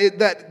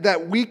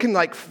 that we can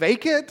like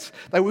fake it,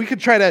 that we could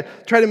try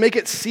to make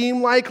it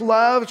seem like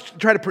love,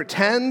 try to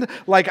pretend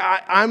like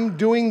I'm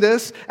doing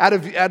this out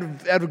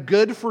of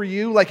good for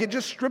you. Like it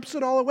just strips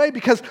it all away,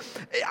 because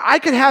I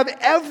could have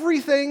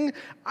everything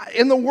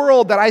in the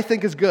world that I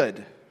think is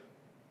good.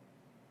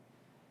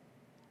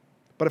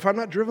 But if I'm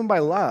not driven by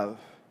love,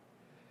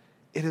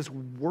 it is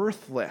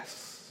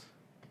worthless.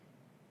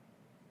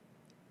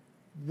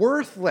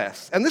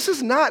 Worthless. And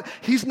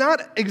he's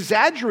not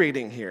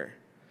exaggerating here.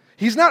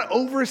 He's not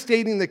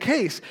overstating the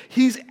case.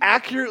 He's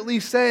accurately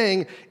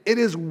saying it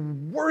is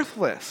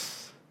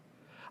worthless.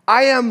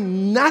 I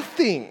am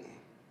nothing.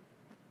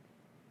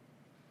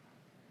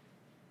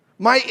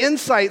 My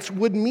insights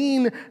would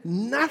mean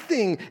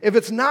nothing if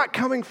it's not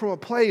coming from a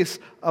place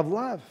of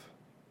love,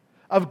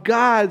 of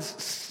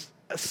God's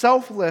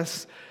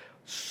selfless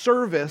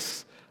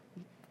service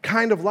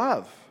kind of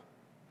love.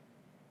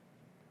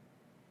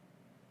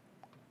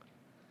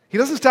 He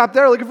doesn't stop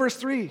there. Look at verse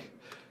 3.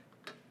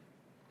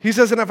 He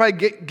says, and if I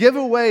give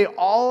away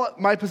all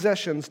my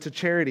possessions to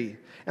charity,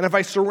 and if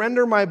I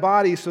surrender my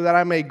body so that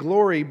I may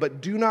glory,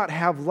 but do not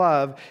have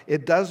love,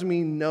 it does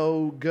me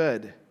no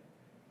good.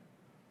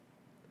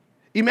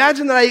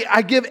 Imagine that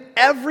I give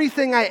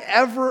everything I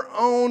ever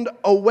owned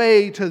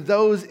away to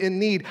those in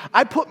need.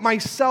 I put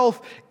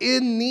myself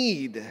in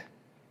need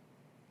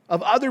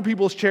of other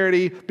people's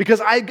charity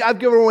because I've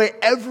given away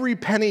every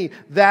penny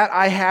that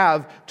I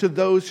have to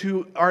those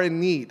who are in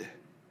need.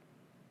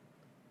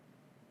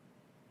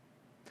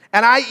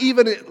 And I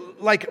even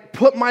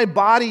put my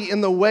body in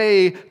the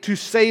way to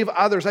save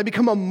others. I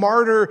become a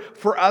martyr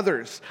for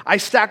others. I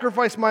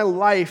sacrifice my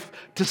life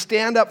to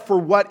stand up for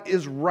what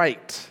is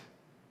right.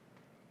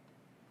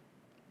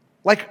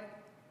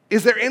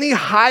 Is there any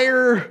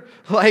higher,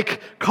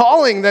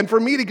 calling than for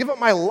me to give up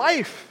my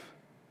life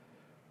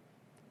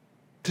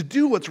to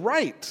do what's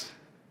right?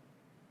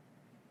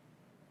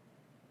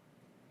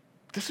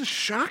 This is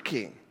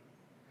shocking.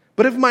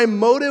 But if my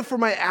motive for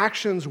my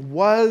actions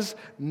was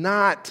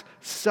not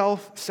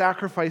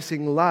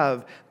self-sacrificing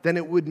love, then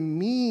it would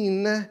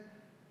mean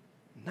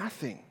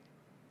nothing.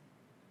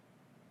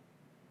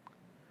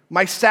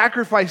 My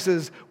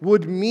sacrifices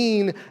would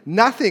mean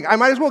nothing. I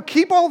might as well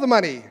keep all the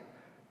money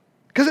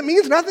because it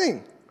means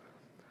nothing.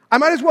 I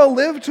might as well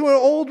live to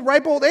an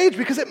ripe old age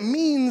because it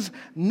means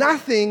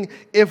nothing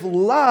if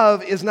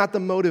love is not the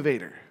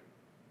motivator.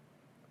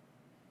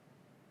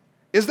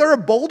 Is there a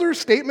bolder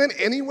statement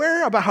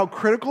anywhere about how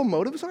critical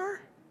motives are?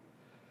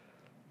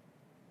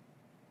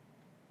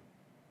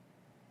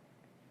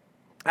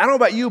 I don't know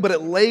about you, but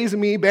it lays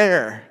me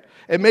bare.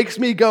 It makes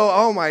me go,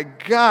 oh my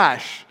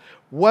gosh,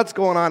 what's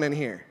going on in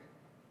here?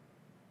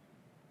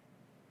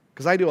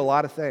 Because I do a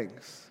lot of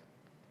things.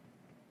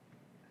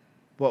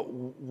 But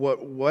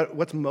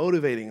what's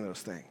motivating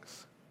those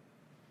things?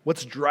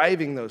 What's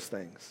driving those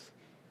things?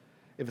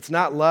 If it's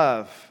not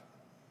love,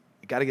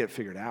 you got to get it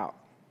figured out.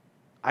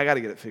 I got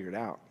to get it figured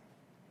out.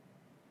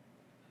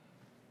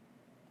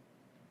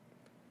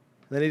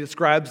 Then he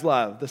describes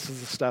love. This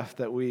is the stuff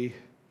that we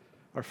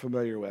are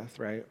familiar with,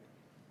 right?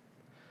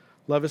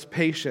 Love is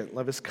patient.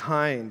 Love is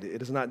kind.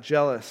 It is not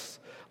jealous.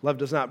 Love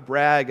does not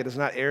brag. It is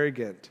not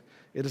arrogant.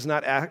 It does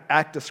not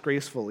act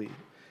disgracefully.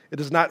 It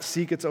does not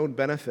seek its own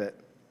benefit.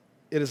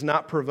 It is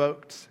not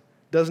provoked.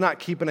 Does not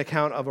keep an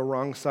account of a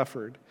wrong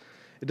suffered.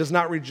 It does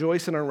not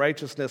rejoice in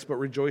unrighteousness, but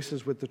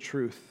rejoices with the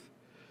truth.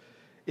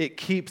 It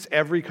keeps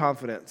every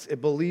confidence. It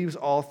believes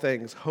all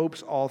things,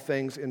 hopes all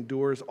things,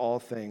 endures all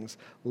things.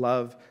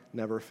 Love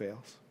never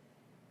fails.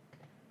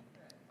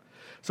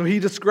 So he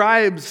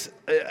describes,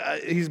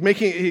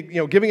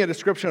 giving a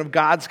description of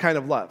God's kind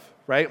of love,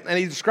 right? And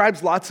he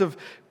describes lots of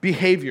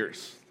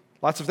behaviors,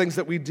 lots of things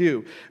that we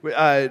do.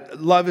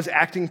 Love is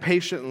acting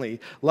patiently.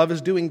 Love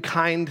is doing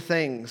kind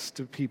things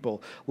to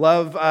people.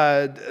 Love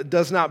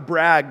does not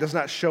brag, does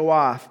not show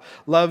off.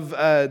 Love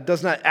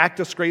does not act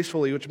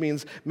disgracefully, which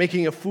means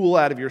making a fool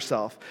out of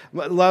yourself.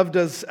 Love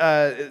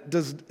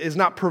is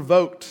not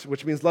provoked,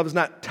 which means love is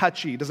not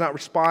touchy, does not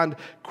respond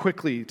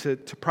quickly to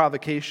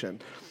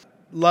provocation.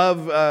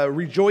 Love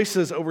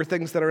rejoices over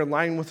things that are in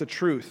line with the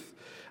truth,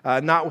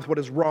 not with what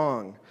is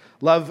wrong.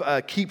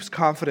 Love keeps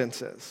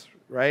confidences,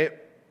 right?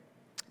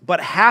 But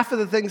half of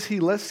the things he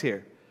lists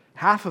here,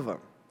 half of them,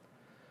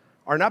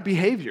 are not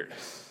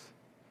behaviors.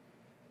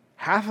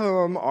 Half of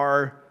them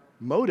are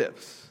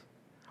motives,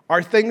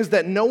 are things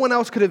that no one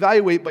else could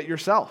evaluate but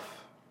yourself.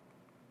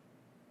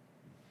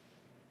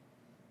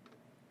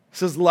 It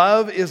says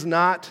love is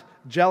not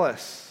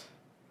jealous.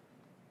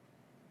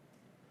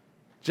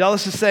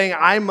 Jealous is saying,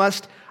 I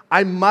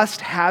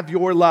must have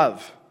your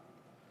love.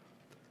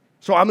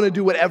 So I'm going to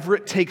do whatever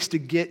it takes to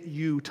get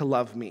you to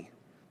love me,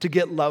 to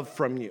get love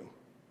from you.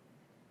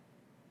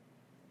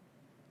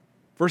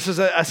 Versus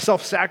a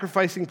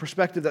self-sacrificing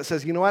perspective that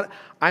says, you know what?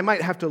 I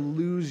might have to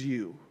lose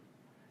you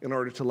in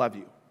order to love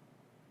you.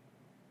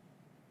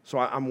 So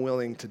I'm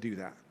willing to do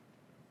that.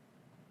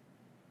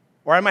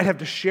 Or I might have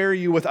to share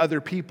you with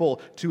other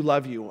people to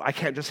love you. I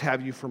can't just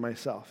have you for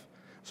myself.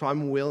 So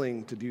I'm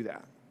willing to do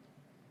that.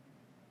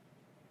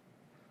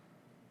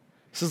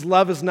 It says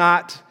love is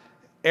not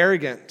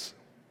arrogant.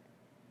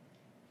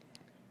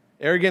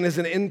 Arrogant is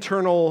an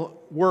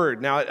internal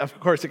word. Now, of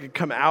course, it could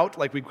come out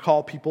like we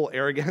call people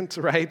arrogant,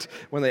 right?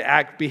 When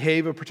they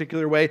behave a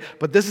particular way.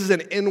 But this is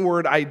an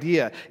inward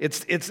idea.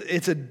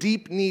 It's a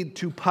deep need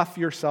to puff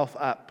yourself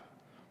up.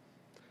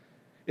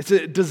 It's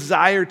a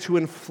desire to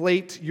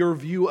inflate your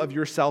view of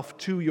yourself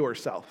to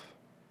yourself.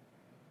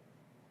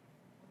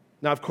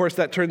 Now, of course,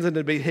 that turns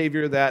into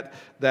behavior that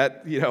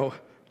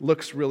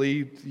looks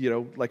really,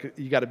 like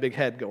you got a big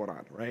head going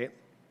on, right?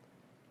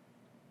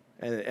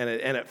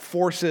 And it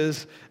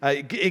forces,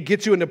 it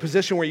gets you in a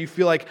position where you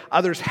feel like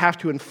others have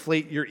to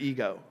inflate your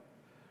ego.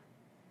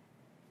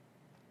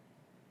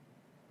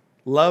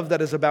 Love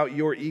that is about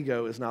your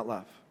ego is not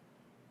love.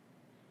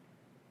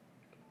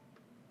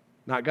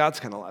 Not God's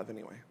kind of love,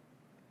 anyway.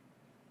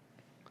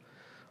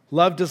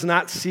 Love does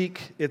not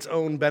seek its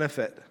own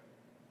benefit.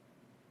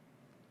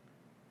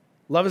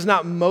 Love is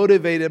not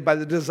motivated by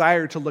the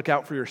desire to look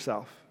out for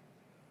yourself.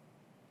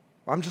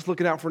 I'm just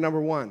looking out for number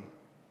one.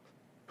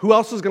 Who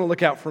else is going to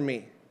look out for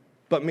me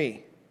but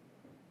me?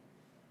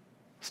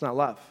 It's not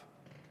love.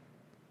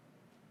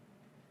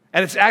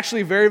 And it's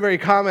actually very, very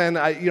common.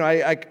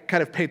 I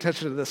kind of pay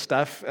attention to this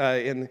stuff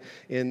in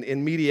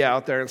media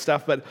out there and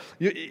stuff. But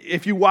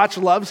if you watch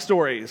love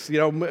stories,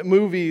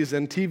 movies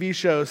and TV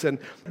shows, and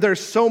there's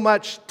so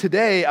much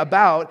today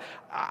about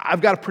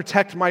I've got to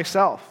protect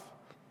myself.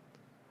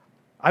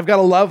 I've got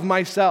to love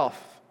myself.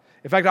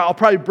 In fact, I'll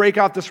probably break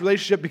out this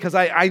relationship because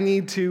I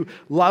need to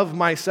love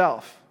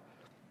myself.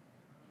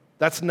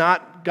 That's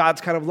not God's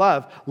kind of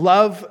love.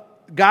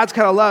 God's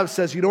kind of love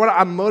says, you know what?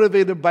 I'm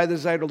motivated by the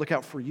desire to look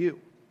out for you.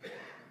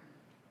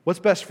 What's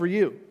best for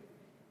you?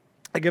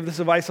 I give this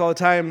advice all the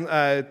time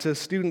to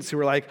students who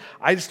are like,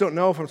 I just don't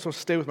know if I'm supposed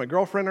to stay with my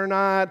girlfriend or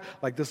not.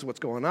 Like, this is what's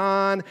going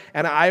on.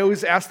 And I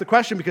always ask the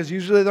question because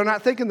usually they're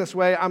not thinking this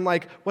way. I'm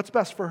like, what's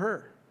best for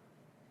her?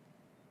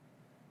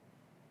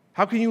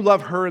 How can you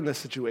love her in this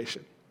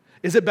situation?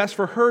 Is it best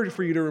for her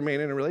for you to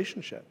remain in a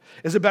relationship?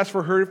 Is it best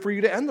for her for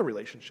you to end the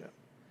relationship?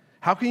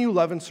 How can you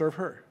love and serve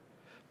her?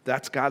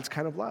 That's God's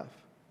kind of love.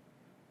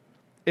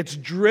 It's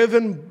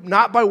driven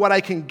not by what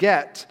I can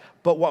get,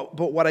 but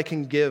what I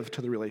can give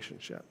to the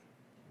relationship.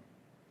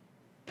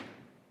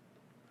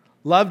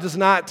 Love does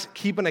not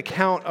keep an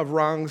account of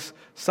wrongs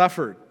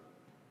suffered.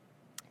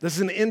 This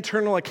is an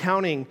internal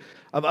accounting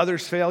of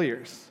others'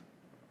 failures.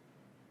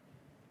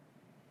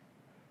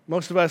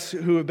 Most of us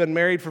who have been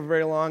married for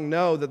very long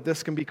know that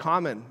this can be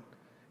common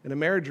in a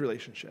marriage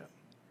relationship.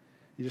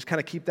 You just kind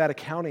of keep that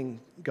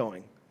accounting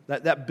going,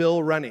 that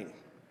bill running.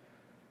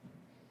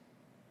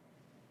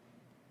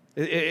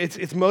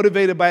 It's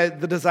motivated by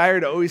the desire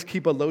to always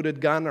keep a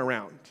loaded gun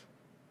around.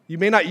 You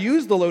may not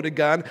use the loaded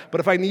gun, but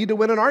if I need to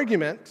win an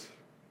argument,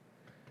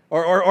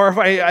 or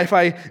if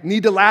I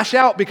need to lash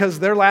out because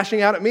they're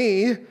lashing out at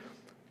me,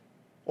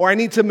 or I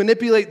need to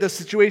manipulate the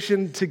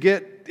situation to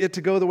get it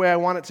to go the way I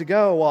want it to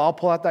go, well, I'll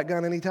pull out that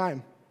gun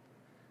anytime.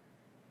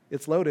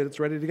 It's loaded, it's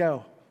ready to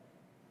go.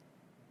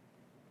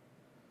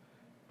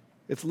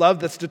 It's love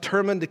that's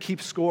determined to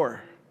keep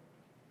score.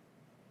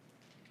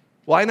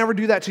 Well, I never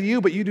do that to you,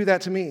 but you do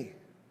that to me.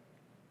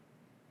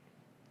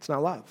 It's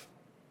not love.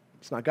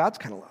 It's not God's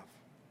kind of love.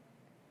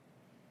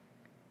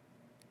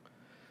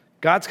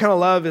 God's kind of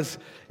love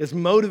is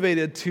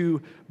motivated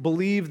to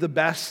believe the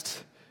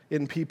best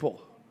in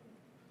people.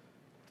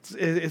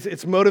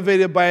 It's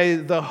motivated by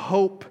the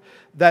hope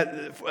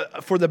that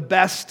for the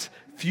best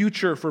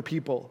future for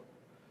people.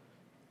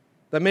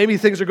 That maybe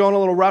things are going a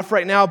little rough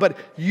right now, but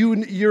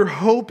you're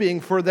hoping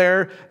for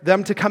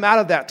them to come out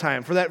of that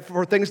time,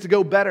 for things to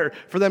go better,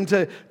 for them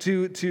to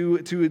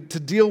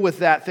deal with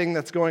that thing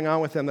that's going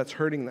on with them that's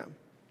hurting them.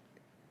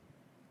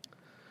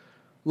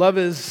 Love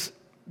is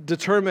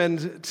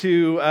determined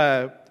to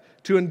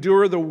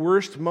endure the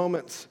worst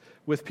moments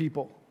with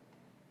people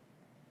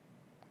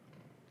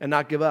and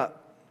not give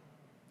up,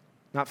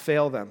 not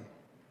fail them.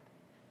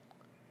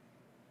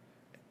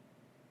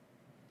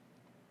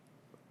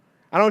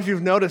 I don't know if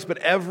you've noticed, but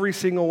every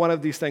single one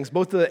of these things,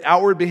 both the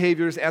outward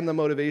behaviors and the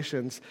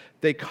motivations,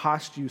 they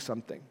cost you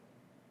something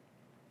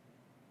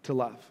to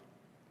love.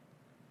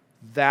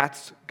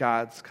 That's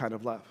God's kind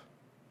of love.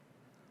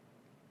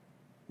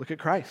 Look at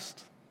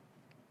Christ.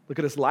 Look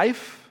at his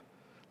life.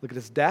 Look at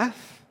his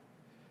death.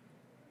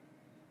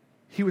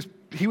 He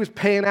was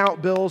paying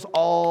out bills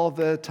all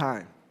the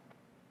time.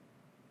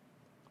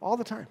 All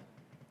the time.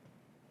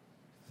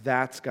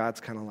 That's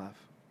God's kind of love.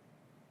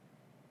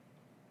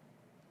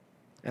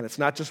 And it's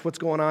not just what's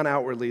going on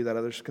outwardly that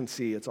others can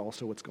see, it's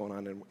also what's going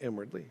on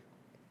inwardly.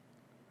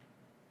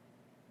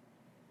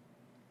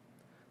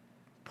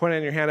 Point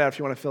on your handout if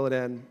you want to fill it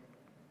in.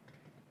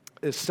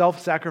 Is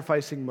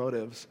self-sacrificing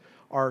motives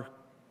are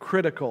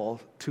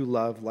critical to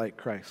love like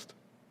Christ.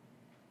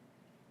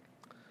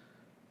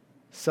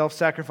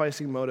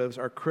 Self-sacrificing motives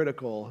are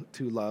critical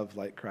to love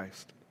like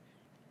Christ.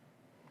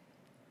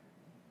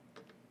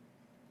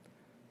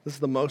 This is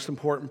the most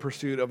important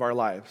pursuit of our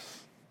lives,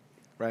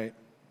 right?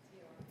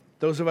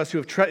 Those of us who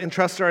have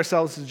entrusted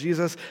ourselves to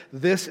Jesus,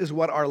 this is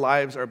what our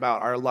lives are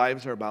about. Our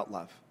lives are about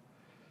love.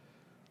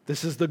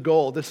 This is the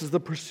goal. This is the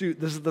pursuit.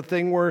 This is the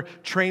thing we're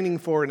training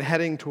for and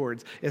heading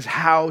towards, is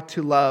how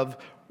to love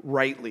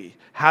rightly,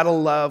 how to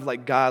love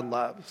like God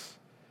loves.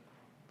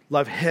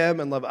 Love Him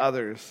and love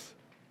others.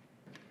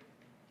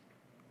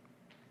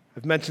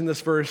 I've mentioned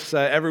this verse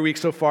every week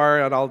so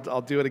far, and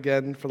I'll do it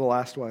again for the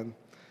last one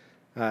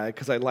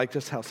because I like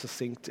just how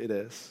succinct it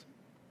is.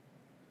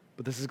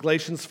 But this is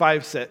Galatians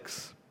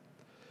 5:6,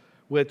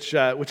 which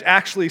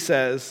actually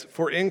says,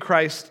 "For in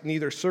Christ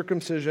neither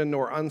circumcision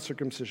nor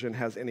uncircumcision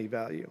has any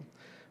value."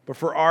 But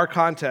for our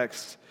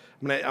context,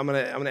 I'm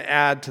gonna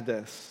add to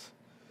this: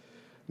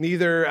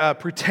 neither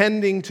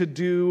pretending to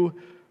do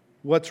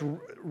what's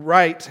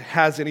right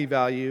has any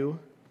value,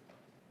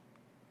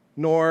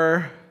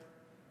 nor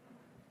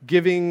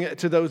giving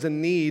to those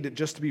in need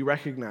just to be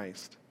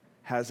recognized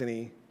has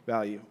any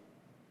value.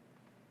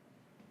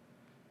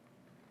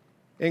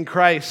 In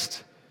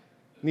Christ,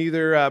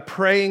 neither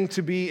praying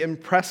to be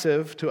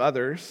impressive to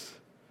others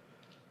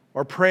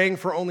or praying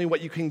for only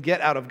what you can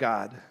get out of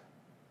God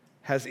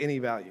has any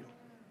value.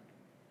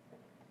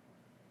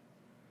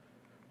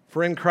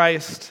 For in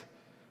Christ,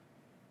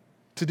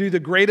 to do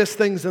the greatest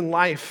things in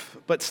life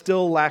but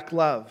still lack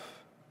love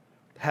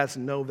has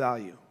no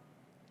value.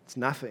 It's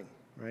nothing,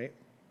 right?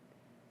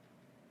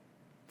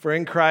 For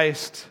in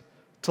Christ,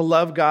 to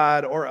love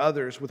God or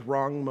others with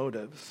wrong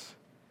motives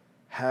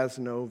has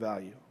no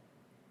value.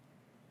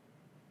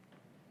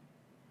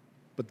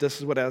 But this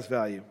is what has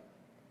value.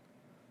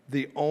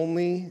 The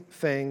only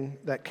thing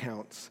that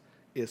counts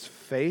is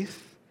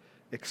faith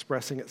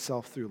expressing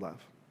itself through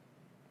love.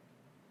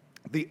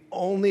 The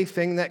only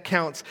thing that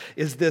counts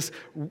is this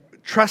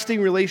trusting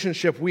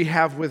relationship we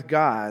have with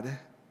God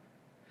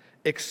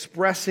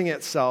expressing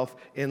itself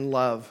in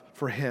love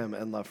for Him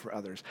and love for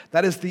others.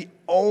 That is the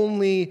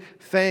only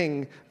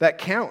thing that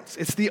counts.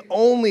 It's the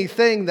only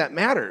thing that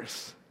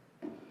matters.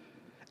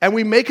 And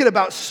we make it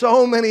about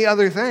so many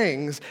other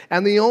things,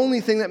 and the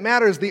only thing that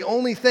matters, the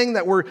only thing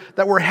that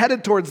we're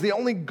headed towards, the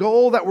only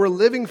goal that we're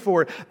living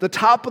for, the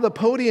top of the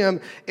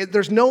podium,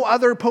 there's no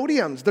other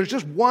podiums. There's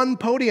just one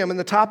podium, and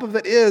the top of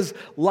it is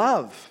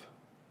love.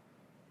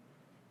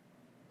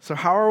 So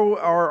how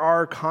are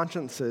our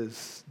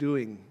consciences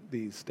doing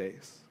these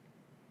days?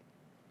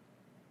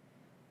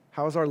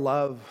 How is our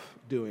love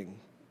doing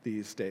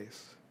these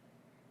days?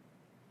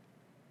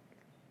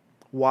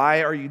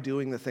 Why are you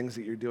doing the things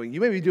that you're doing?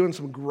 You may be doing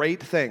some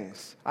great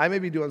things. I may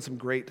be doing some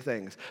great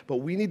things. But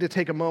we need to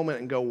take a moment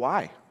and go,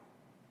 why?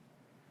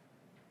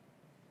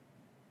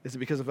 Is it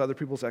because of other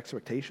people's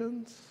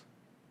expectations?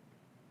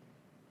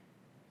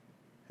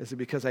 Is it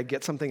because I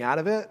get something out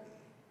of it?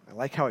 I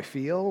like how I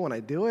feel when I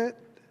do it?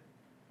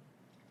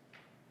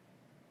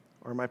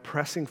 Or am I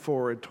pressing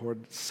forward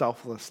toward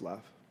selfless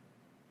love?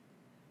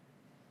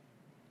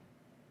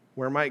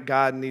 Where might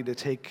God need to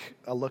take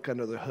a look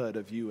under the hood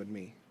of you and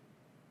me?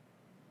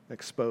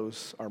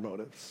 Expose our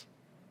motives.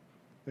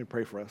 Let me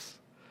pray for us.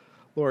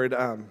 Lord,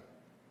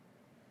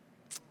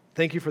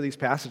 thank you for these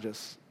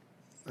passages.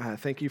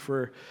 Thank you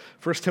for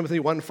 1 Timothy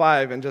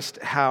 1:5 and just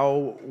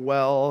how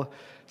well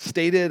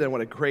stated and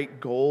what a great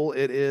goal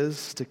it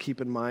is to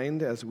keep in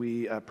mind as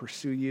we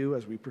pursue you,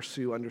 as we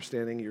pursue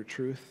understanding your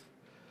truth.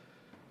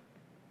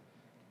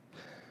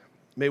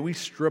 May we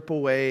strip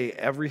away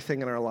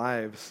everything in our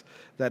lives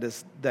that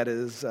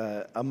is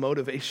a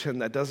motivation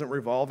that doesn't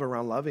revolve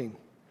around loving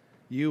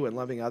you and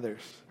loving others.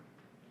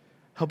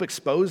 Help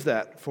expose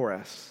that for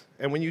us.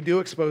 And when you do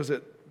expose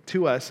it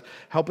to us,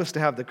 help us to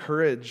have the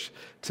courage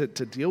to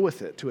deal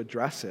with it, to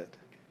address it,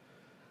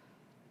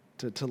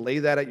 to lay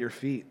that at your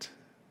feet,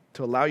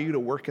 to allow you to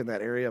work in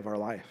that area of our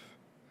life.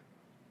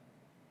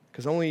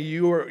 Because only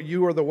you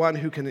are the one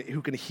who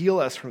can heal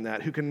us from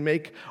that, who can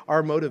make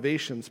our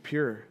motivations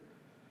pure,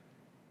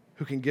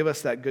 who can give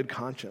us that good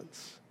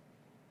conscience.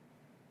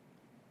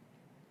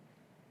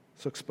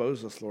 So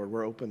expose us, Lord.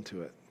 We're open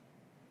to it.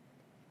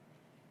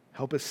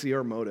 Help us see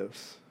our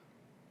motives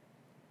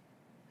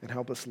and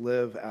help us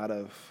live out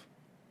of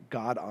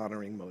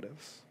God-honoring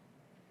motives.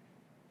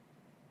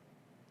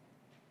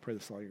 Pray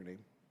this all in your name.